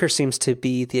mean, soccer seems to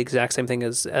be the exact same thing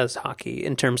as hockey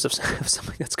in terms of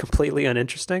something that's completely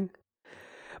uninteresting.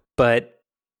 But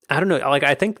I don't know. Like,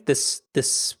 I think this.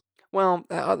 Well,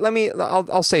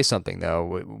 I'll say something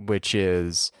though, which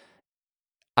is,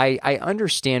 I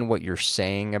understand what you're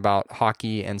saying about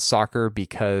hockey and soccer,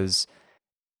 because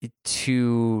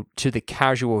to the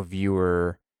casual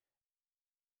viewer,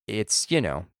 it's,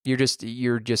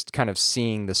 you're just kind of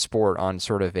seeing the sport on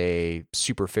sort of a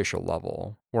superficial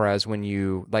level. Whereas when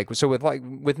you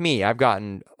with me, I've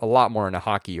gotten a lot more into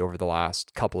hockey over the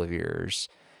last couple of years.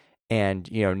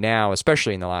 And, now,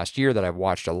 especially in the last year that I've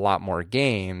watched a lot more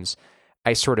games,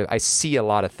 I see a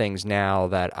lot of things now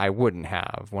that I wouldn't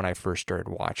have when I first started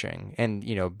watching. And,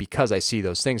 because I see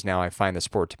those things now, I find the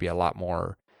sport to be a lot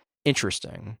more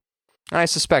interesting. And I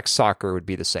suspect soccer would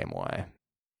be the same way.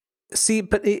 See,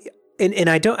 but and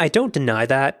I don't deny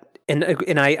that.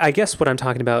 And I guess what I'm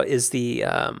talking about is the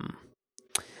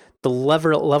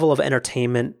level of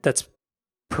entertainment that's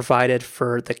provided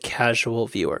for the casual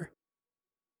viewer.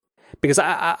 Because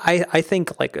I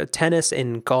think like tennis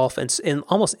and golf and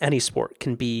almost any sport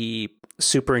can be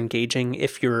super engaging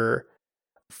if you're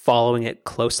following it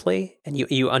closely and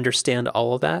you understand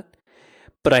all of that.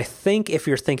 But I think if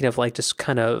you're thinking of like just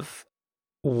kind of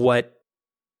what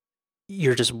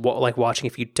you're just like watching,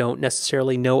 if you don't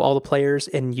necessarily know all the players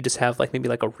and you just have like maybe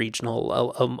like a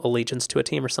regional allegiance to a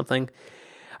team or something,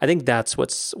 I think that's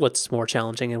what's more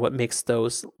challenging and what makes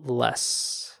those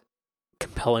less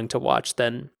compelling to watch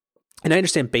than. And I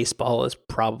understand baseball is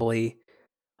probably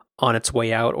on its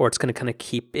way out, or it's going to kind of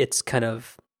keep its kind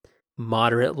of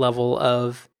moderate level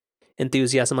of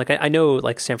enthusiasm. Like I know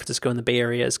like San Francisco and the Bay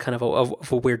Area is kind of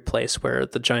a weird place where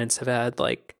the Giants have had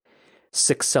like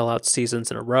 6 sellout seasons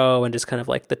in a row, and just kind of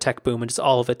like the tech boom and just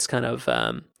all of it's kind of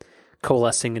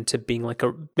coalescing into being like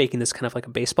making this kind of like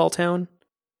a baseball town.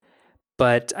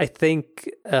 But I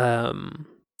think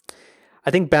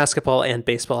basketball and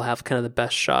baseball have kind of the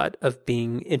best shot of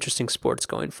being interesting sports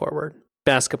going forward.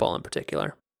 Basketball in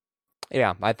particular.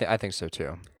 Yeah, I think so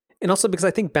too. And also because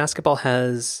I think basketball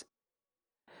has,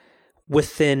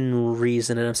 within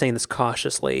reason, and I'm saying this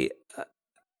cautiously,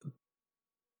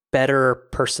 better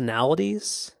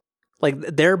personalities. Like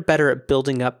they're better at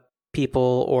building up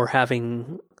people or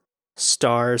having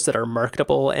stars that are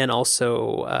marketable and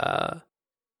also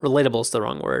relatable is the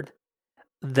wrong word,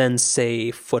 than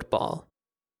say football.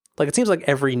 Like it seems like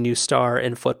every new star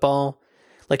in football,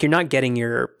 like you're not getting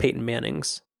your Peyton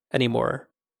Mannings anymore.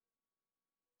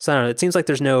 So I don't know. It seems like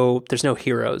there's no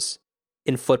heroes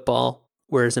in football,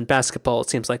 whereas in basketball, it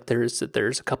seems like there's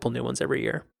a couple new ones every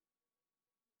year.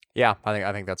 Yeah,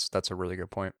 I think that's a really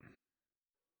good point.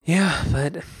 Yeah,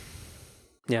 but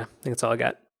yeah, I think that's all I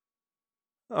got.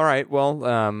 All right. Well,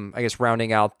 I guess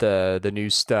rounding out the new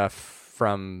stuff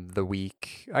from the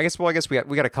week. I guess we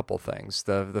got a couple things.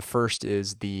 The first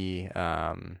is the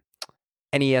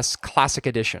NES Classic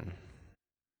Edition.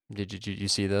 Did you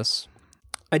see this?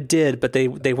 I did, but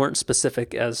they weren't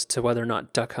specific as to whether or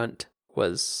not Duck Hunt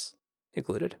was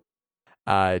included.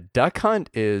 Duck Hunt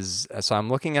is, so I'm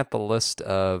looking at the list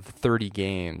of 30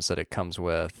 games that it comes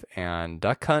with, and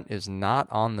Duck Hunt is not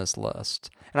on this list.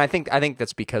 And I think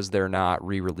that's because they're not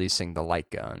re-releasing the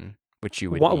light gun, which you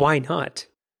would. Why not?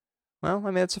 Well, I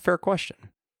mean, that's a fair question.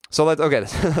 So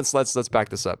let's back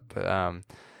this up.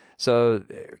 So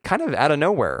kind of out of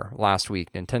nowhere last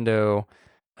week, Nintendo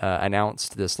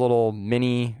announced this little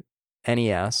mini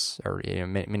NES, or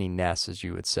mini NES, as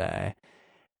you would say,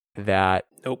 that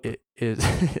it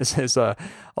is a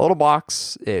little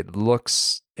box. It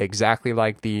looks exactly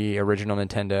like the original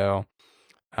Nintendo,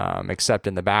 except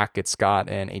in the back it's got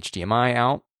an HDMI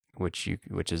out, which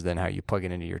is then how you plug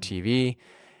it into your TV.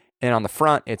 And on the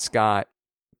front, it's got,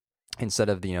 instead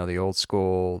of the old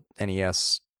school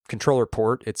NES controller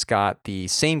port, it's got the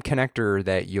same connector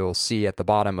that you'll see at the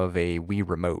bottom of a Wii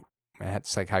remote.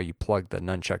 That's like how you plug the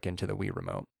nunchuck into the Wii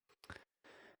remote.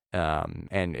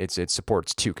 And it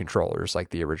supports 2 controllers like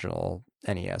the original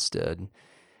NES did.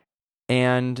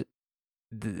 And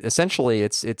essentially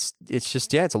it's just,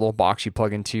 it's a little box you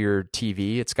plug into your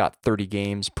TV. It's got 30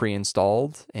 games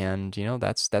pre-installed, and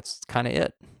that's kind of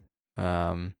it.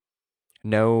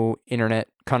 No internet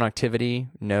connectivity,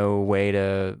 no way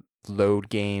to load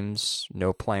games,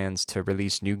 no plans to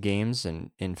release new games,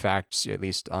 and in fact, at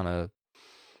least on a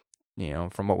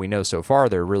from what we know so far,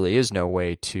 there really is no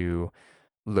way to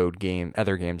load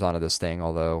other games onto this thing,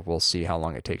 although we'll see how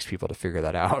long it takes people to figure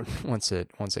that out once it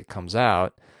comes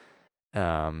out.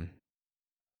 Yeah,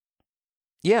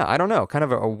 I don't know, kind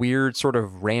of a weird sort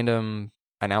of random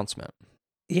announcement.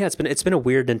 Yeah, it's been a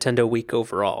weird Nintendo week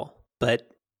overall, but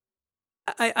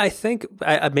I think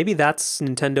maybe that's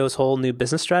Nintendo's whole new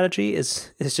business strategy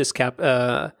is just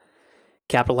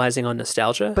capitalizing on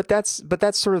nostalgia. But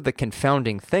that's sort of the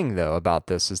confounding thing though about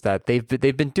this, is that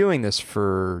they've been doing this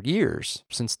for years,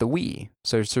 since the Wii.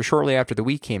 So shortly after the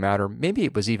Wii came out, or maybe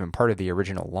it was even part of the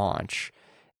original launch,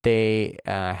 they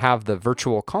have the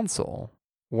Virtual Console,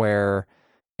 where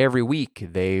every week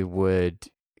they would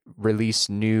release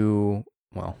new.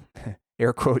 Well,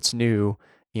 air quotes new,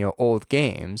 old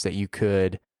games that you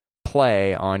could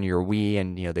play on your Wii,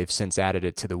 and they've since added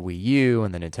it to the Wii U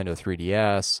and the Nintendo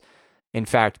 3DS. In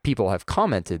fact, people have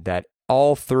commented that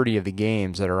all 30 of the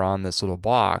games that are on this little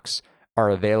box are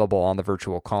available on the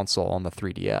Virtual Console on the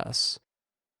 3DS.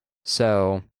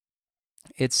 So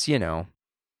it's, a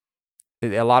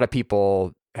lot of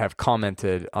people have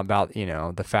commented about,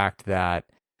 the fact that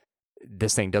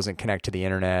this thing doesn't connect to the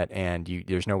internet and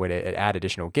there's no way to add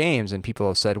additional games. And people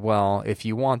have said, well, if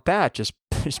you want that, just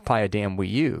buy a damn Wii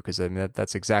U, because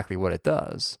that's exactly what it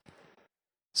does.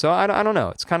 So I don't know.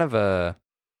 It's kind of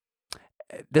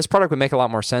this product would make a lot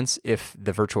more sense if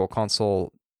the Virtual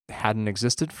Console hadn't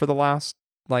existed for the last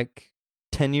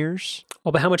 10 years.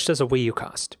 Well, but how much does a Wii U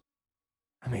cost?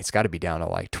 I mean, it's got to be down to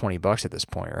 $20 at this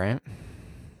point, right?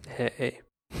 Hey.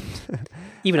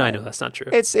 Even I know that's not true.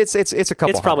 It's a couple.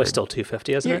 It's probably hundred. Still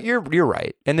 $250, isn't it? You're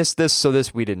right. And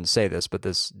this we didn't say this, but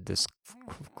this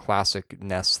classic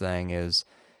NES thing is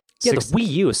the Wii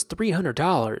U is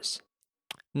 $300.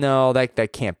 No,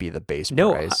 that can't be the base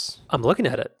price. I'm looking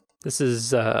at it. This is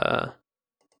 32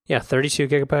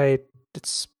 gigabyte.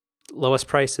 Its lowest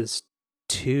price is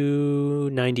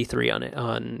 $293 on it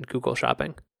on Google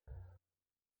Shopping.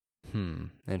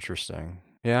 Interesting.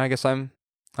 Yeah, I guess I'm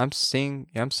seeing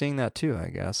that too, I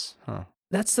guess. Huh.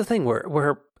 That's the thing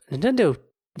where Nintendo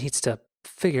needs to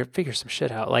figure some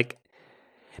shit out.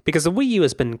 Because the Wii U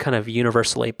has been kind of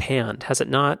universally panned, has it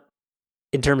not?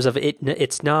 In terms of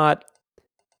it's not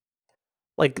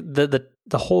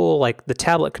the whole the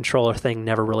tablet controller thing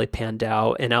never really panned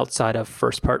out, and outside of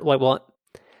first part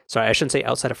sorry, I shouldn't say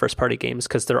outside of first party games,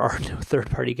 because there are no third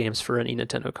party games for any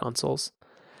Nintendo consoles.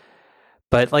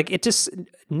 But it just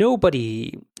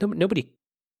nobody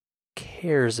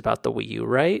cares about the Wii U,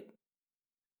 right?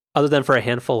 Other than for a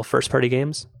handful of first party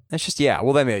games. That's just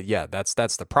well, I mean, that's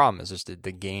the problem. Is just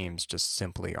the games just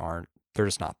simply aren't. They're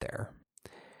just not there.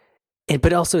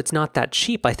 But also, it's not that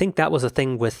cheap. I think that was a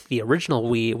thing with the original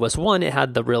Wii. Was one, it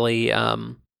had the really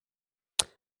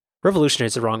revolutionary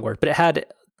is the wrong word, but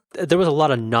there was a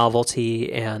lot of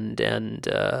novelty and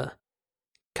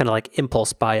kind of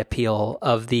impulse buy appeal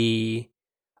of the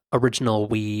original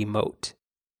Wii Mote.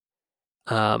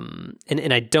 And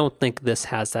I don't think this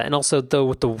has that. And also, though,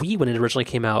 with the Wii, when it originally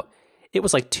came out, it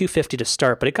was $250 to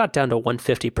start, but it got down to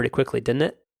 $150 pretty quickly, didn't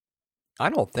it? I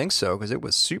don't think so, because it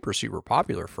was super, super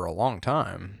popular for a long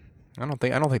time. I don't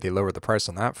think they lowered the price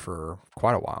on that for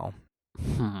quite a while.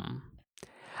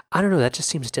 I don't know. That just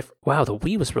seems different. Wow, the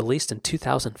Wii was released in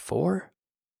 2004.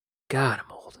 God,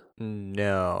 I'm old.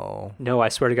 No, I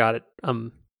swear to God,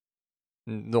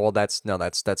 Well, that's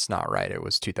not right. It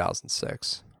was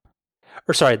 2006.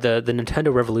 Or sorry, the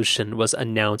Nintendo Revolution was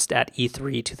announced at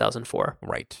E3 2004.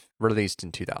 Right, released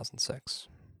in 2006.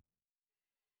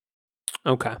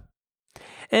 Okay.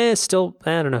 Still,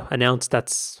 I don't know, announced,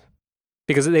 that's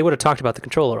because they would have talked about the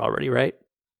controller already, right?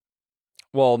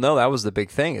 Well, no, that was the big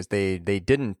thing, is they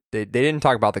didn't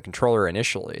talk about the controller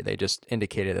initially. They just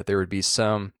indicated that there would be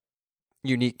some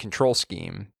unique control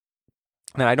scheme.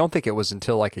 And I don't think it was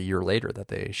until a year later that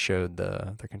they showed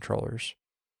the controllers.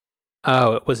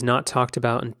 Oh, it was not talked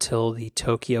about until the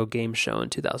Tokyo Game Show in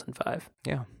 2005.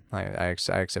 Yeah, I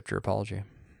accept your apology.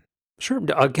 Sure.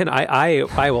 Again, I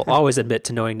will always admit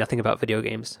to knowing nothing about video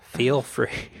games. Feel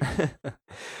free.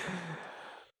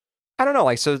 I don't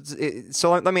know. So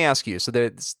let me ask you. So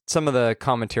some of the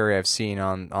commentary I've seen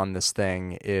on this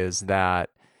thing is that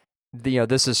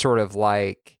this is sort of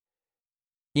the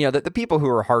people who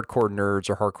are hardcore nerds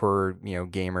or hardcore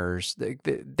gamers,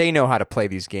 they know how to play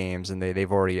these games, and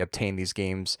they've already obtained these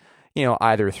games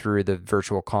either through the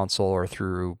Virtual Console or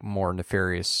through more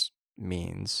nefarious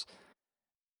means.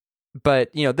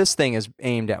 But, this thing is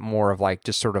aimed at more of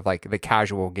just sort of the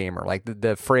casual gamer.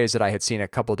 The phrase that I had seen a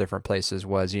couple different places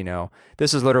was,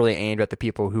 this is literally aimed at the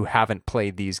people who haven't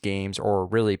played these games or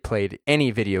really played any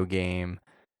video game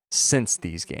since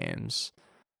these games.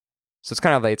 So it's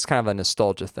kind of a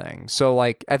nostalgia thing. So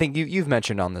I think you've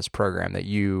mentioned on this program that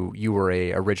you were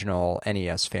a original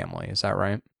NES family. Is that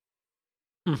right?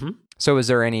 Mm-hmm. So is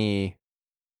there any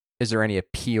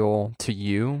appeal to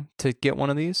you to get one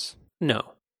of these?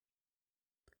 No.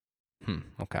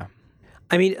 Okay.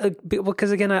 I mean,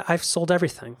 because again, I've sold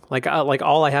everything.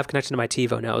 All I have connected to my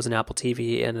TiVo now is an Apple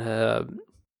TV and a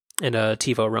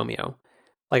TiVo Romeo.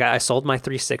 I sold my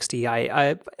 360.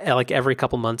 I every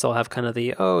couple months I'll have kind of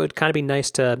it'd kind of be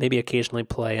nice to maybe occasionally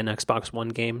play an Xbox One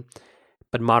game,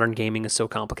 but modern gaming is so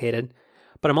complicated.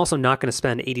 But I'm also not going to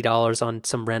spend $80 on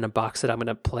some random box that I'm going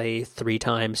to play 3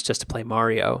 times just to play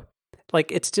Mario.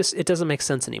 It doesn't make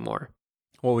sense anymore.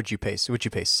 What would you pay? Would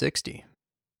you pay $60?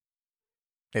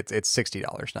 It's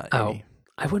 $60, not Oh, 80.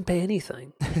 I wouldn't pay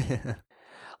anything.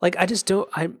 Like, I just don't.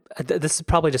 This is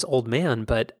probably just old man,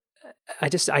 but I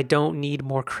don't need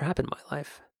more crap in my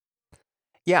life.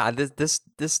 Yeah,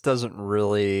 this doesn't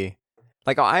really,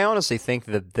 like, I honestly think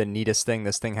that the neatest thing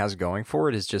this thing has going for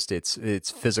it is just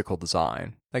its physical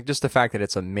design. Like, just the fact that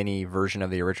it's a mini version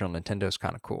of the original Nintendo is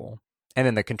kind of cool. And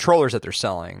then the controllers that they're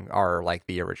selling are like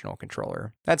the original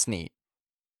controller. That's neat.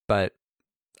 But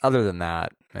other than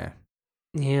that, meh.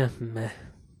 Yeah, meh.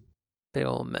 Big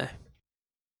old meh.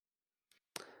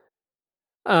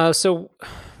 So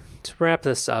to wrap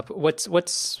this up, what's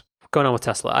going on with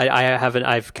Tesla?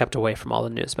 I've kept away from all the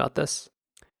news about this.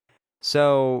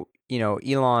 So,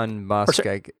 Elon Musk.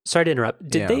 Sorry to interrupt.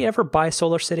 Did they ever buy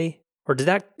Solar City, or did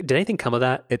anything come of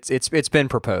that? It's been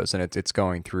proposed, and it's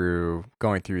going through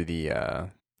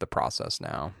the process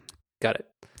now. Got it.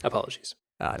 Apologies.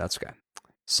 That's okay.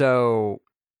 So,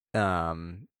 I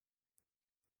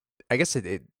guess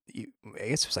it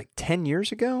was like 10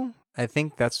 years ago. I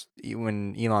think that's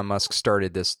when Elon Musk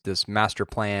started this master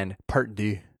plan, part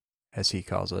 2, as he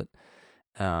calls it.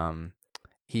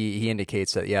 He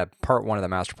indicates that, part 1 of the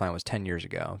master plan was 10 years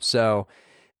ago. So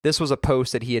this was a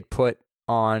post that he had put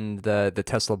on the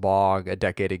Tesla blog a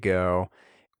decade ago,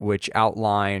 which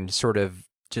outlined sort of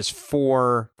just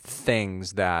 4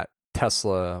 things that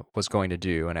Tesla was going to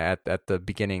do. And at the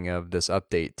beginning of this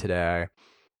update today,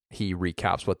 he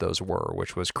recaps what those were,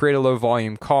 which was create a low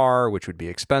volume car, which would be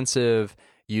expensive,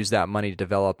 use that money to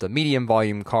develop the medium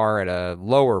volume car at a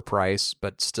lower price,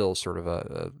 but still sort of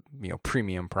a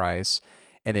premium price,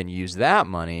 and then use that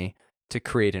money to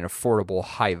create an affordable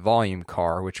high volume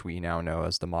car, which we now know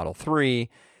as the Model 3,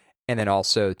 and then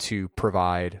also to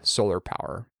provide solar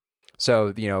power.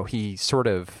 So, he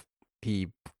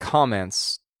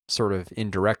comments sort of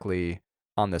indirectly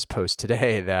on this post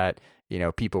today that,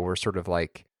 people were sort of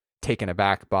like taken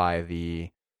aback by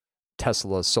the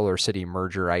Tesla Solar City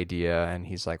merger idea, and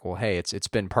he's like, well, hey, it's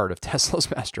been part of Tesla's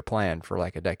master plan for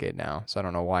like a decade now, so I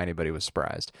don't know why anybody was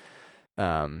surprised.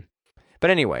 But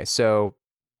anyway, so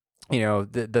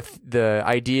the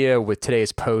idea with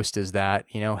today's post is that,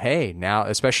 hey, now,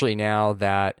 especially now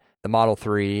that the Model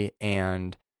 3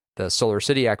 and the Solar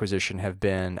City acquisition have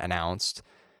been announced,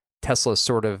 Tesla's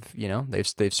sort of,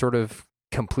 they've sort of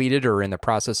completed or in the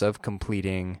process of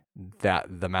completing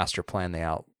the master plan they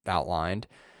outlined.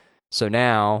 So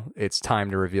now it's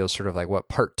time to reveal sort of like what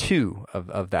part 2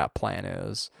 of that plan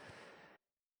is.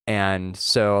 And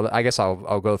so I guess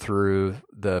I'll go through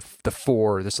the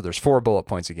 4. So there's 4 bullet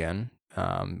points again.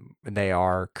 They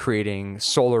are creating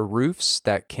solar roofs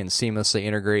that can seamlessly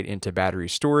integrate into battery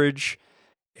storage,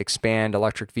 expand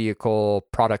electric vehicle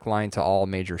product line to all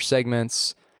major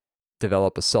segments,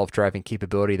 develop a self-driving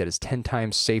capability that is 10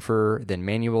 times safer than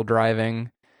manual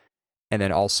driving, and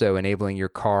then also enabling your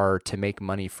car to make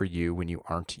money for you when you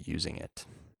aren't using it.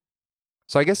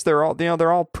 So I guess they're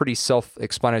all pretty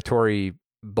self-explanatory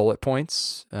bullet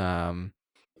points. 2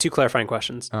 clarifying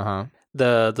questions. Uh-huh.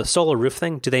 The solar roof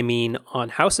thing, do they mean on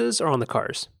houses or on the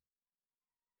cars?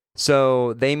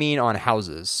 So they mean on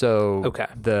houses. So okay.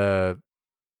 The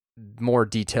more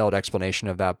detailed explanation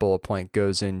of that bullet point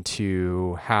goes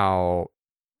into how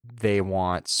they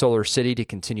want Solar City to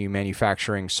continue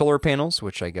manufacturing solar panels,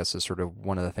 which I guess is sort of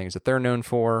one of the things that they're known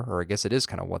for, or I guess it is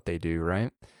kind of what they do,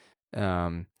 right?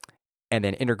 And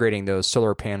then integrating those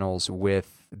solar panels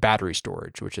with battery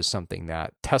storage, which is something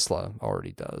that Tesla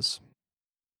already does.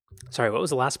 Sorry, what was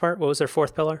the last part? What was their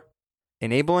 4th pillar?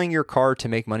 Enabling your car to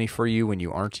make money for you when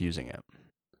you aren't using it.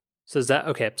 So is that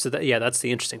okay? So that's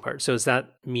the interesting part. So does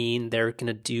that mean they're going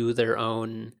to do their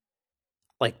own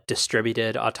like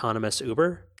distributed autonomous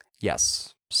Uber?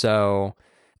 Yes. So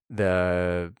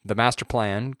the master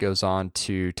plan goes on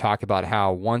to talk about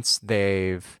how once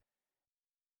they've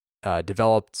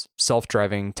developed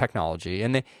self-driving technology,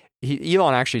 and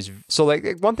Elon actually is, so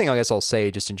like one thing I guess I'll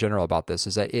say just in general about this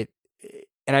is that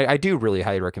and I do really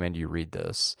highly recommend you read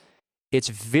this. It's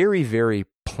very, very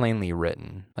plainly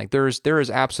written. Like there is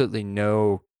absolutely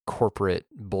no corporate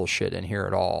bullshit in here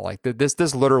at all. Like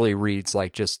this literally reads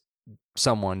like just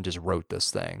someone just wrote this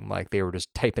thing. Like they were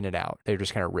just typing it out. They were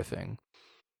just kind of riffing.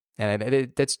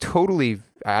 And that's totally,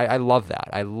 I love that.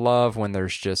 I love when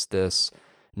there's just this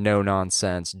no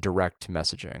nonsense direct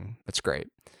messaging. That's great.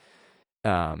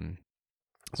 So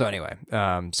anyway,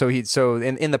 so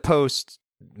in the post,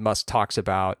 Musk talks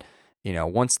about,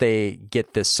 once they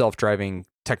get this self-driving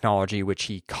technology, which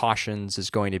he cautions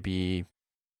is going to be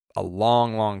a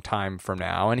long, long time from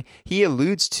now. And he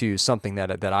alludes to something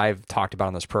that I've talked about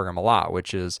on this program a lot,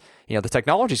 which is, the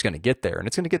technology is going to get there, and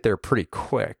it's going to get there pretty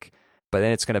quick. But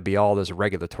then it's going to be all this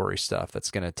regulatory stuff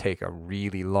that's going to take a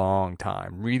really long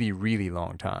time, really, really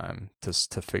long time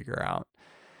to figure out.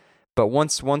 But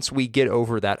once we get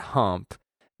over that hump,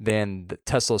 then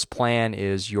Tesla's plan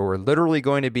is you're literally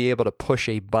going to be able to push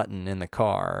a button in the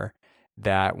car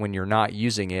that when you're not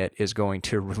using it is going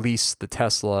to release the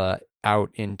Tesla out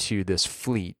into this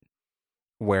fleet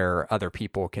where other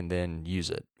people can then use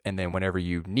it. And then whenever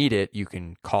you need it, you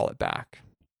can call it back.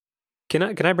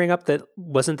 Can I bring up that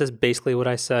wasn't this basically what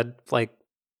I said like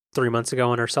 3 months ago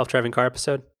on our self-driving car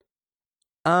episode?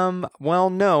 Well,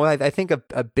 no, I think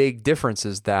a big difference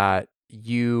is that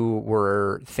you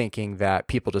were thinking that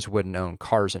people just wouldn't own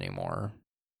cars anymore.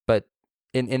 But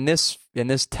in this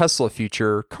Tesla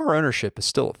future, car ownership is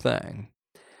still a thing.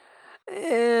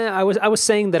 I was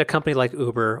saying that a company like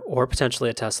Uber or potentially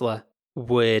a Tesla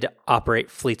would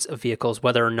operate fleets of vehicles,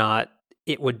 whether or not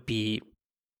it would be.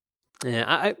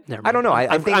 Never mind. I don't know.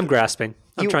 I'm grasping.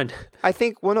 I'm trying to. I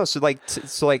think. Well, no. So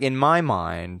like in my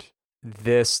mind,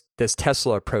 this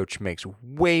Tesla approach makes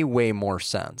way more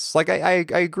sense. Like I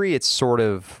agree. It's sort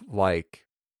of like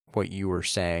what you were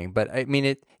saying, but I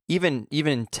mean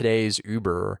even today's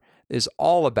Uber is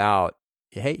all about.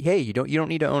 Hey, you don't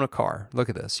need to own a car. Look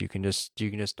at this. You can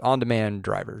just on-demand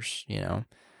drivers, you know.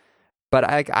 But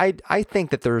I think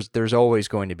that there's always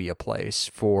going to be a place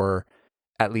for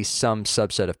at least some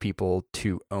subset of people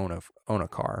to own a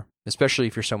car, especially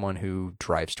if you're someone who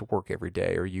drives to work every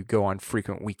day or you go on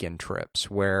frequent weekend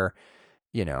trips where,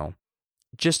 you know,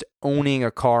 just owning a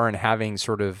car and having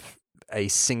sort of a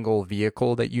single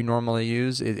vehicle that you normally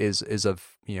use is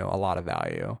of, you know, a lot of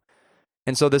value.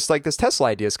 And so this Tesla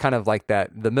idea is kind of like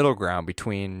the middle ground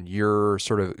between your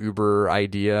sort of Uber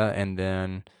idea and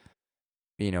then,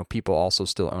 you know, people also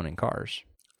still owning cars.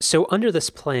 So under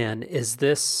this plan, is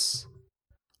this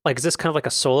kind of like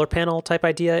a solar panel type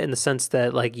idea in the sense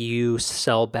that like you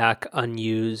sell back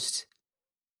unused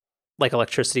like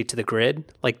electricity to the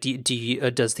grid? Like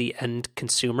does the end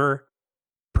consumer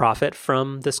profit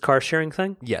from this car sharing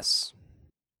thing? Yes.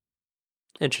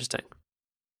 Interesting.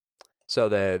 So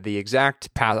the exact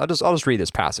I'll just read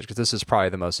this passage because this is probably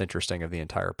the most interesting of the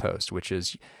entire post, which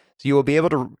is you will be able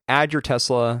to add your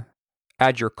car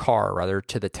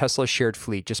to the Tesla shared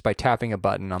fleet just by tapping a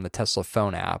button on the Tesla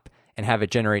phone app and have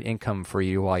it generate income for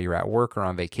you while you're at work or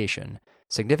on vacation,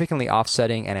 significantly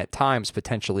offsetting and at times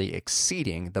potentially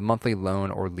exceeding the monthly loan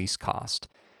or lease cost.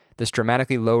 This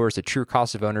dramatically lowers the true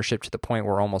cost of ownership to the point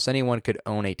where almost anyone could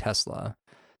own a Tesla.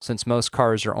 Since most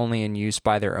cars are only in use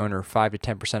by their owner 5 to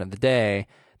 10% of the day,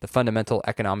 the fundamental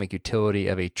economic utility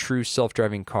of a true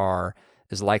self-driving car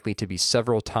is likely to be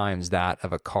several times that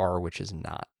of a car which is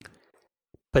not.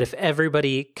 But if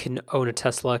everybody can own a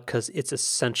Tesla because it's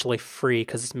essentially free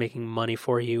because it's making money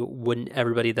for you, wouldn't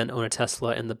everybody then own a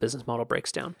Tesla and the business model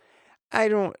breaks down? I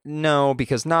don't know,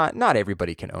 because not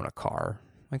everybody can own a car.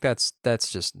 Like that's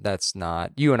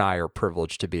not, you and I are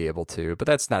privileged to be able to, but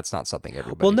that's not something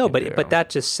everybody Well, no, can do. but that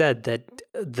just said that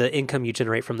the income you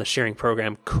generate from the sharing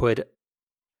program could,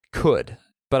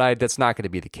 but that's not going to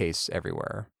be the case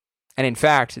everywhere. And in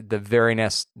fact, the very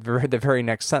next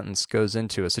sentence goes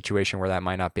into a situation where that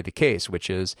might not be the case, which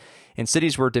is in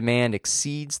cities where demand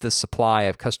exceeds the supply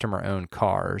of customer-owned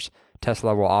cars,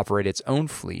 Tesla will operate its own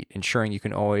fleet, ensuring you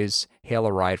can always hail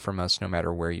a ride from us no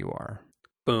matter where you are.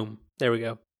 Boom. There we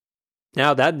go.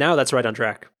 Now that's right on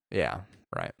track. Yeah,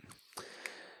 right.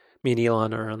 Me and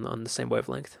Elon are on the same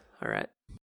wavelength. All right.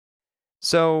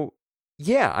 So,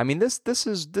 yeah, I mean this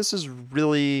is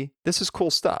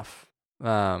cool stuff.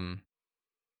 And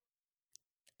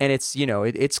it's, you know,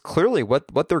 it's clearly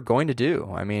what they're going to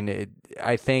do. I mean,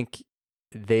 I think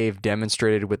they've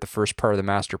demonstrated with the first part of the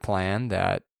master plan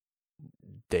that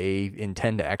they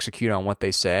intend to execute on what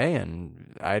they say,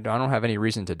 and I don't have any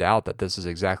reason to doubt that this is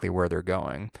exactly where they're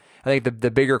going. I think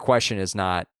the bigger question is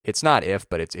not if,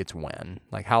 but it's when.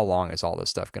 Like, how long is all this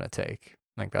stuff going to take?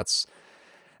 Like, that's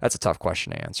a tough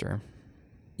question to answer.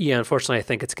 Yeah, unfortunately, I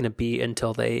think it's going to be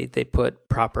until they put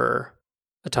proper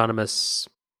autonomous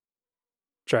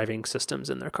driving systems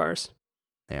in their cars.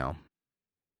 Yeah.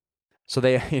 So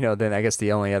they, you know, then I guess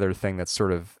the only other thing that's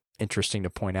sort of interesting to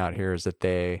point out here is that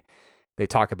they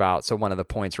talk about, so one of the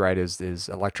points, right, is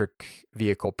electric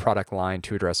vehicle product line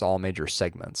to address all major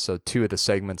segments. So two of the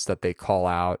segments that they call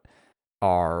out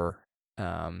are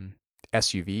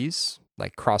SUVs,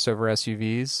 like crossover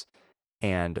SUVs,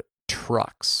 and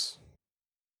trucks,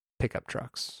 pickup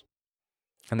trucks.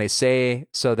 And they say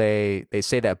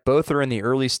that both are in the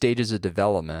early stages of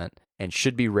development and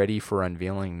should be ready for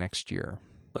unveiling next year.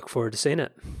 Look forward to seeing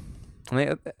it.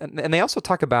 And they also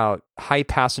talk about high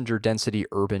passenger density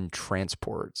urban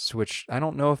transports, which I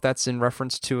don't know if that's in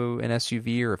reference to an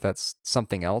SUV or if that's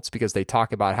something else, because they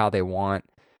talk about how they want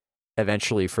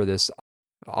eventually for this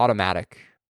automatic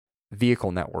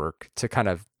vehicle network to kind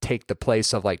of take the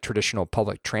place of like traditional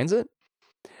public transit.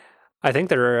 I think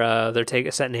they're taking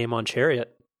a set name on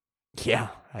Chariot. Yeah,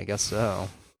 I guess so.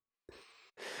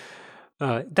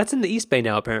 That's in the East Bay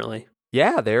now, apparently.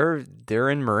 Yeah, they're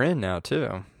in Marin now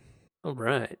too. All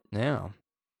right. Yeah.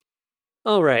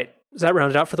 All right. Does that round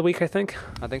it out for the week, I think?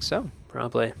 I think so.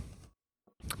 Probably.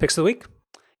 Picks of the week?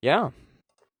 Yeah.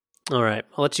 All right.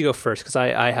 I'll let you go first because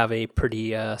I have a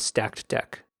pretty stacked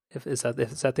deck. Is that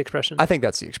the expression? I think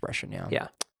that's the expression, yeah. Yeah.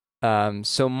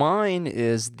 So mine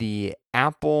is the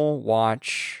Apple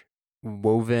Watch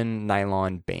woven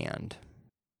nylon band.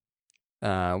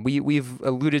 We've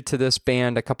alluded to this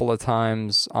band a couple of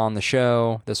times on the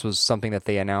show. This was something that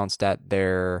they announced at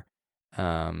their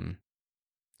when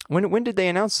did they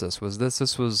announce this?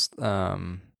 This was I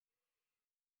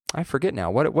forget now.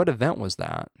 What event was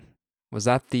that? Was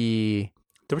that the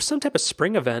There was some type of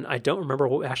spring event. I don't remember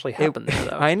what actually happened there,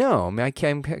 though. I know.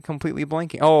 I'm completely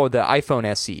blanking. Oh, the iPhone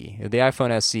SE. The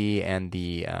iPhone SE and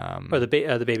the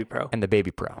the Baby Pro. And the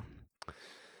Baby Pro.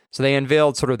 So they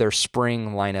unveiled sort of their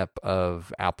spring lineup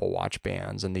of Apple Watch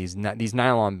bands, and these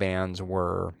nylon bands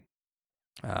were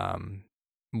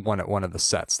one of the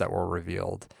sets that were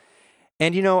revealed.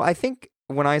 And I think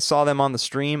when I saw them on the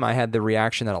stream, I had the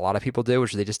reaction that a lot of people did,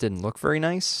 which they just didn't look very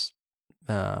nice.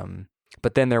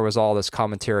 But then there was all this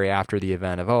commentary after the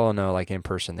event of, oh no, like in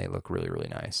person they look really, really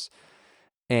nice.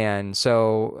 And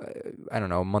so I don't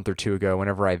know, a month or two ago,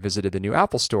 whenever I visited the new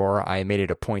Apple store, I made it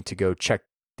a point to go check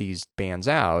these bands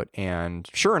out, and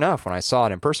sure enough, when I saw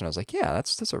it in person, I was like, yeah,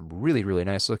 that's a really, really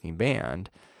nice looking band.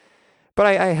 But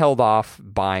I held off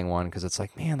buying one because it's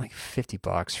like, man, like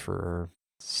 $50 for a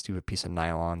stupid piece of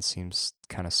nylon seems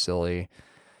kind of silly.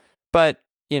 But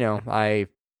I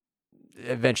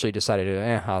eventually decided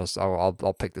to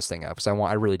I'll pick this thing up because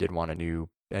I really did want a new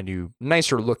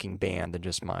nicer looking band than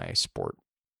just my Sport.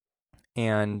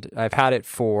 And I've had it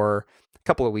for a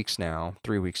couple of weeks now,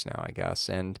 3 weeks now, I guess,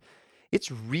 and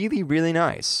it's really, really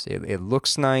nice. It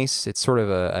looks nice. It's sort of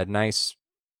a nice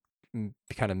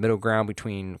kind of middle ground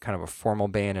between kind of a formal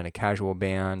band and a casual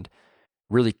band.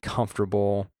 Really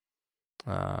comfortable.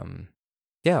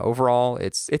 Yeah, overall,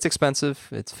 it's expensive.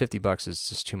 It's $50 is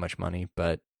just too much money,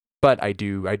 but I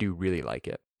do really like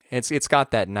it. It's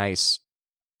got that nice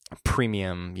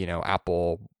premium,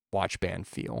 Apple Watch band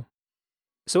feel.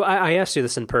 So I asked you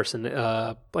this in person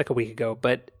like a week ago,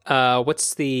 but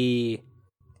what's the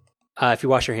if you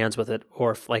wash your hands with it,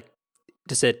 or if, like,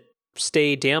 does it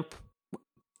stay damp?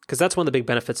 Because that's one of the big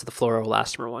benefits of the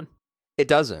fluoroelastomer one. It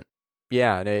doesn't.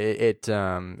 Yeah, it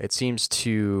seems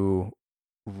to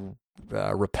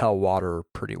repel water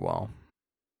pretty well.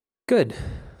 Good.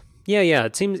 Yeah.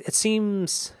 It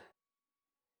seems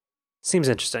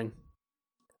interesting.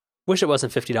 Wish it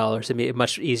wasn't $50. It'd be a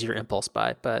much easier impulse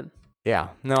buy, but yeah,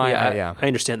 no, I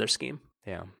understand their scheme.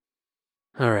 Yeah.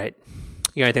 All right.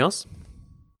 You got anything else?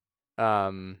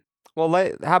 Well,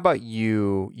 how about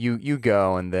you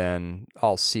go, and then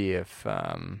I'll see if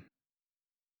I'll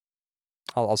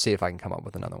see if I can come up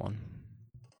with another one.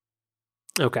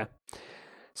 Okay.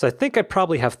 So I think I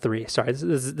probably have 3. Sorry,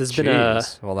 this has been a...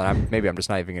 Well, then I'm just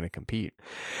not even going to compete.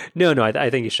 No, I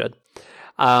think you should.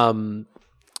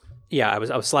 Yeah, I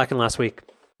was slacking last week,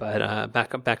 but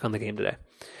back on the game today.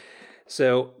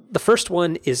 So the first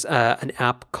one is an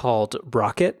app called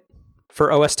Rocket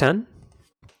for OS X.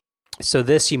 So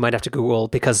this you might have to Google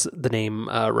because the name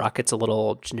Rocket's a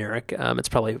little generic. It's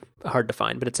probably hard to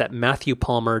find, but it's at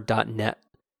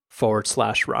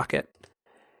matthewpalmer.net/rocket.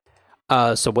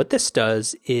 So what this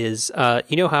does is,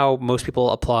 you know how most people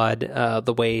applaud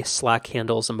the way Slack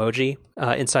handles emoji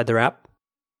inside their app?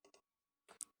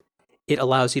 It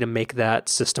allows you to make that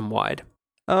system-wide.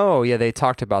 Oh, yeah, they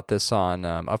talked about this on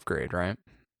Upgrade, right?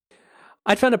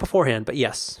 I'd found it beforehand, but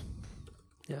yes.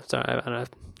 Yeah, sorry, I don't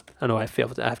know why I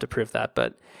have to prove that,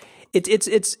 but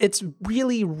it's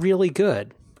really, really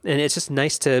good. And it's just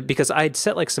nice because I'd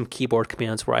set like some keyboard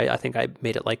commands where I think I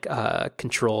made it like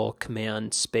control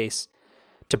command space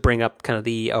to bring up kind of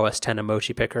the OS X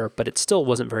emoji picker, but it still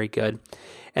wasn't very good.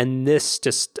 And this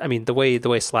just, I mean, the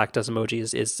way Slack does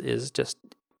emojis is just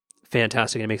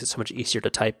fantastic, and it makes it so much easier to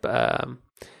type.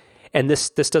 And this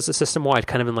does a system wide,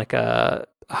 kind of in like a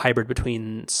hybrid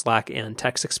between Slack and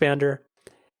Text Expander.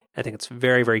 I think it's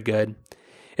very, very good.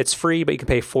 It's free, but you can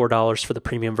pay $4 for the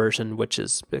premium version, which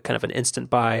is kind of an instant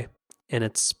buy, and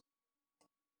it's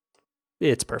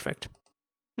perfect.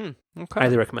 Okay.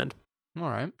 Highly recommend. All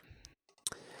right.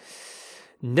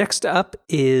 Next up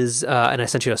is, and I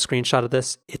sent you a screenshot of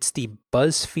this, it's the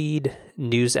BuzzFeed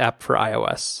News app for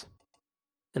iOS.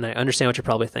 And I understand what you're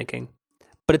probably thinking,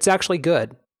 but it's actually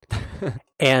good.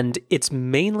 And it's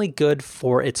mainly good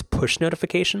for its push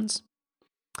notifications.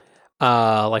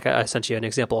 Like I sent you an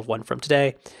example of one from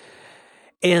today.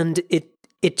 And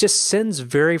it just sends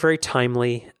very, very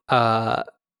timely,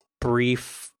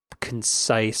 brief,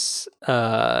 concise,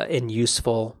 and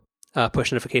useful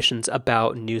push notifications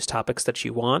about news topics that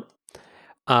you want.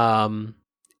 And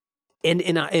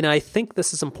I think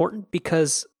this is important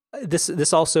because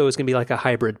this also is going to be like a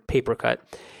hybrid paper cut.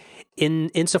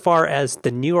 Insofar as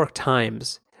the New York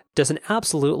Times does an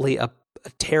absolutely a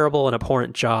terrible and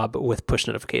abhorrent job with push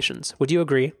notifications. Would you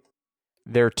agree?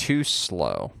 They're too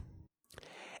slow.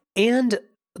 And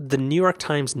the New York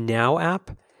Times Now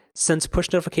app sends push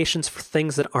notifications for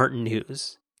things that aren't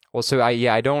news. Well, so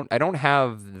I don't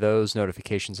have those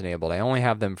notifications enabled. I only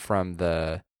have them from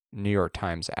the New York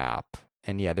Times app.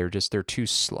 And yeah, they're too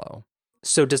slow.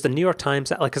 So does the New York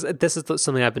Times, like, because this is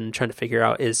something I've been trying to figure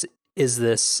out, is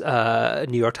this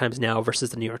New York Times Now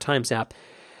versus the New York Times app?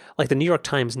 Like the New York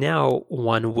Times Now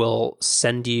one will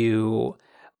send you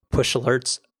push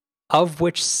alerts, of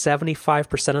which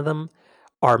 75% of them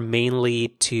are mainly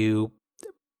to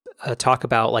talk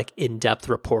about like in-depth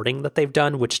reporting that they've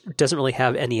done, which doesn't really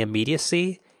have any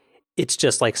immediacy. It's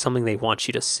just like something they want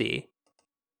you to see.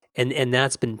 And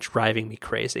that's been driving me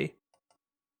crazy.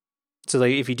 So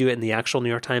like if you do it in the actual New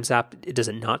York Times app, does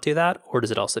it not do that? Or does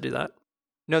it also do that?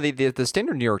 No, the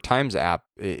standard New York Times app,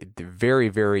 very,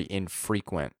 very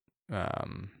infrequent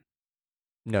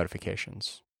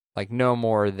notifications. Like no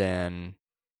more than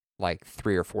like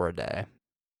 3 or 4 a day.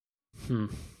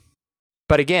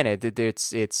 But again,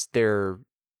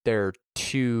 they're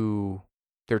too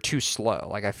slow.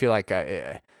 Like I feel like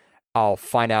I'll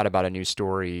find out about a new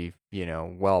story,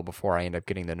 well before I end up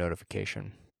getting the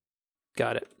notification.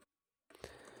 Got it.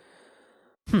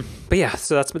 But yeah,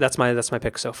 so that's my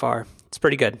pick so far. It's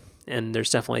pretty good, and there's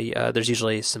definitely there's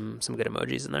usually some good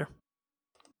emojis in there.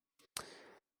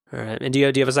 All right, and do you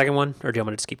have a second one, or do you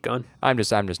want me to just keep going? I'm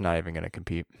just not even going to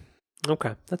compete.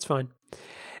 Okay, that's fine.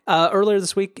 Earlier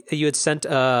this week, you had sent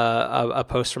a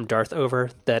post from Darth over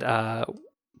that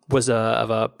was of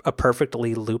a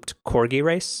perfectly looped corgi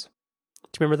race.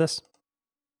 Do you remember this?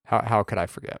 How could I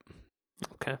forget?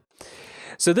 Okay.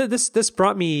 So this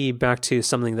brought me back to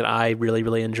something that I really,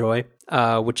 really enjoy,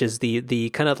 which is the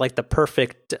kind of like the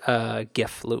perfect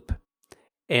GIF loop.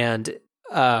 And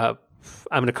I'm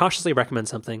going to cautiously recommend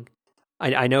something.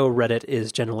 I know Reddit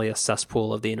is generally a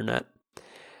cesspool of the internet,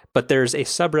 but there's a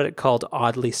subreddit called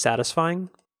Oddly Satisfying,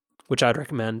 which I'd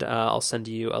recommend. I'll send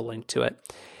you a link to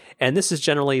it. And this is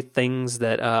generally things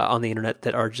that on the internet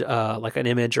that are like an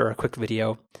image or a quick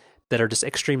video that are just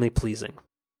extremely pleasing.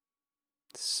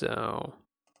 So,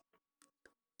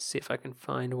 let's see if I can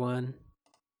find one.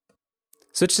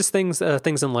 So it's just things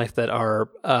in life that are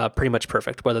pretty much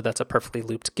perfect, whether that's a perfectly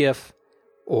looped GIF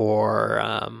or,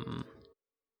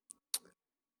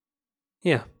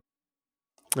 yeah,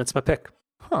 that's my pick.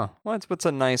 Huh. Well, what's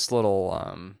a nice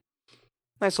little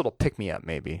pick me up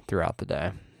maybe throughout the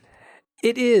day.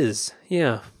 It is,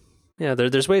 yeah.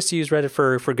 There's ways to use Reddit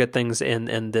for good things,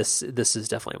 and this is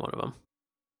definitely one of them.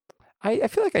 I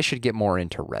feel like I should get more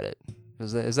into Reddit.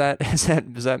 Is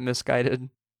that misguided?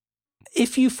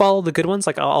 If you follow the good ones,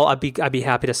 like I'd be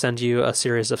happy to send you a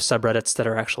series of subreddits that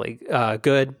are actually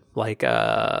good, like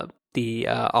the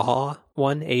AWW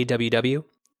one, AWW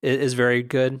is very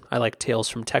good. I like Tales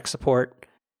from Tech Support.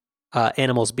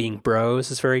 Animals Being Bros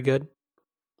is very good.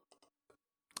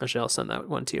 Actually, I'll send that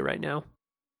one to you right now.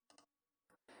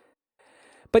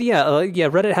 But yeah,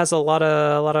 Reddit has a lot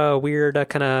of weird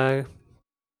kind of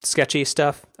sketchy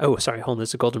stuff. Oh, sorry, hold on,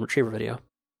 there's a golden retriever video.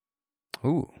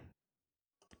 Ooh.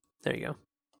 There you go.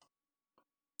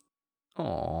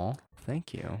 Aw,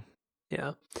 thank you.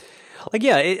 Yeah. Like,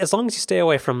 yeah, as long as you stay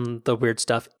away from the weird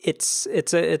stuff, it's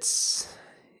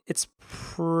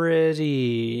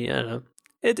pretty, I don't know,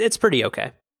 it's pretty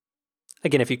okay.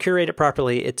 Again, if you curate it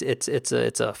properly, it's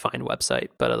a fine website,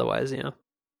 but otherwise,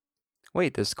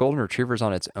 Wait, this golden retriever's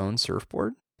on its own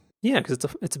surfboard? Yeah, because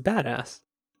it's badass.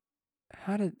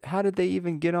 How did they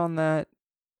even get on that?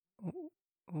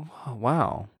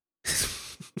 Wow.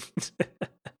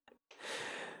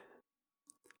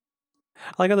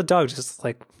 I like how the dog just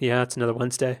like, yeah, it's another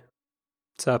Wednesday.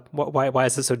 What's up? Why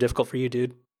is this so difficult for you,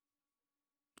 dude?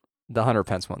 The Hunter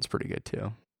Pence one's pretty good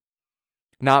too.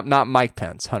 Not Mike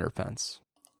Pence, Hunter Pence.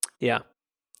 Yeah.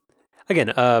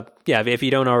 Again, if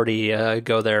you don't already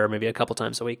go there maybe a couple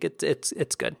times a week,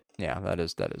 it's good. Yeah, that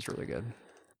is really good.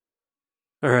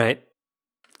 All right.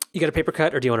 You got a paper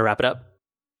cut, or do you want to wrap it up?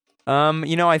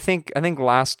 I think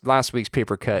last week's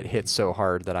paper cut hit so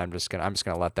hard that I'm just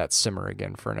gonna let that simmer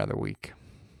again for another week.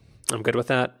 I'm good with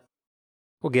that.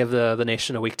 We'll give the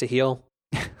nation a week to heal.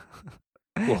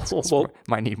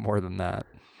 Might need more than that.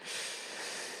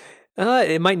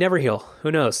 It might never heal.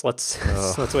 Who knows? Let's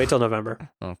wait till November.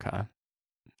 Okay.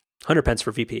 100 pence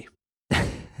for VP.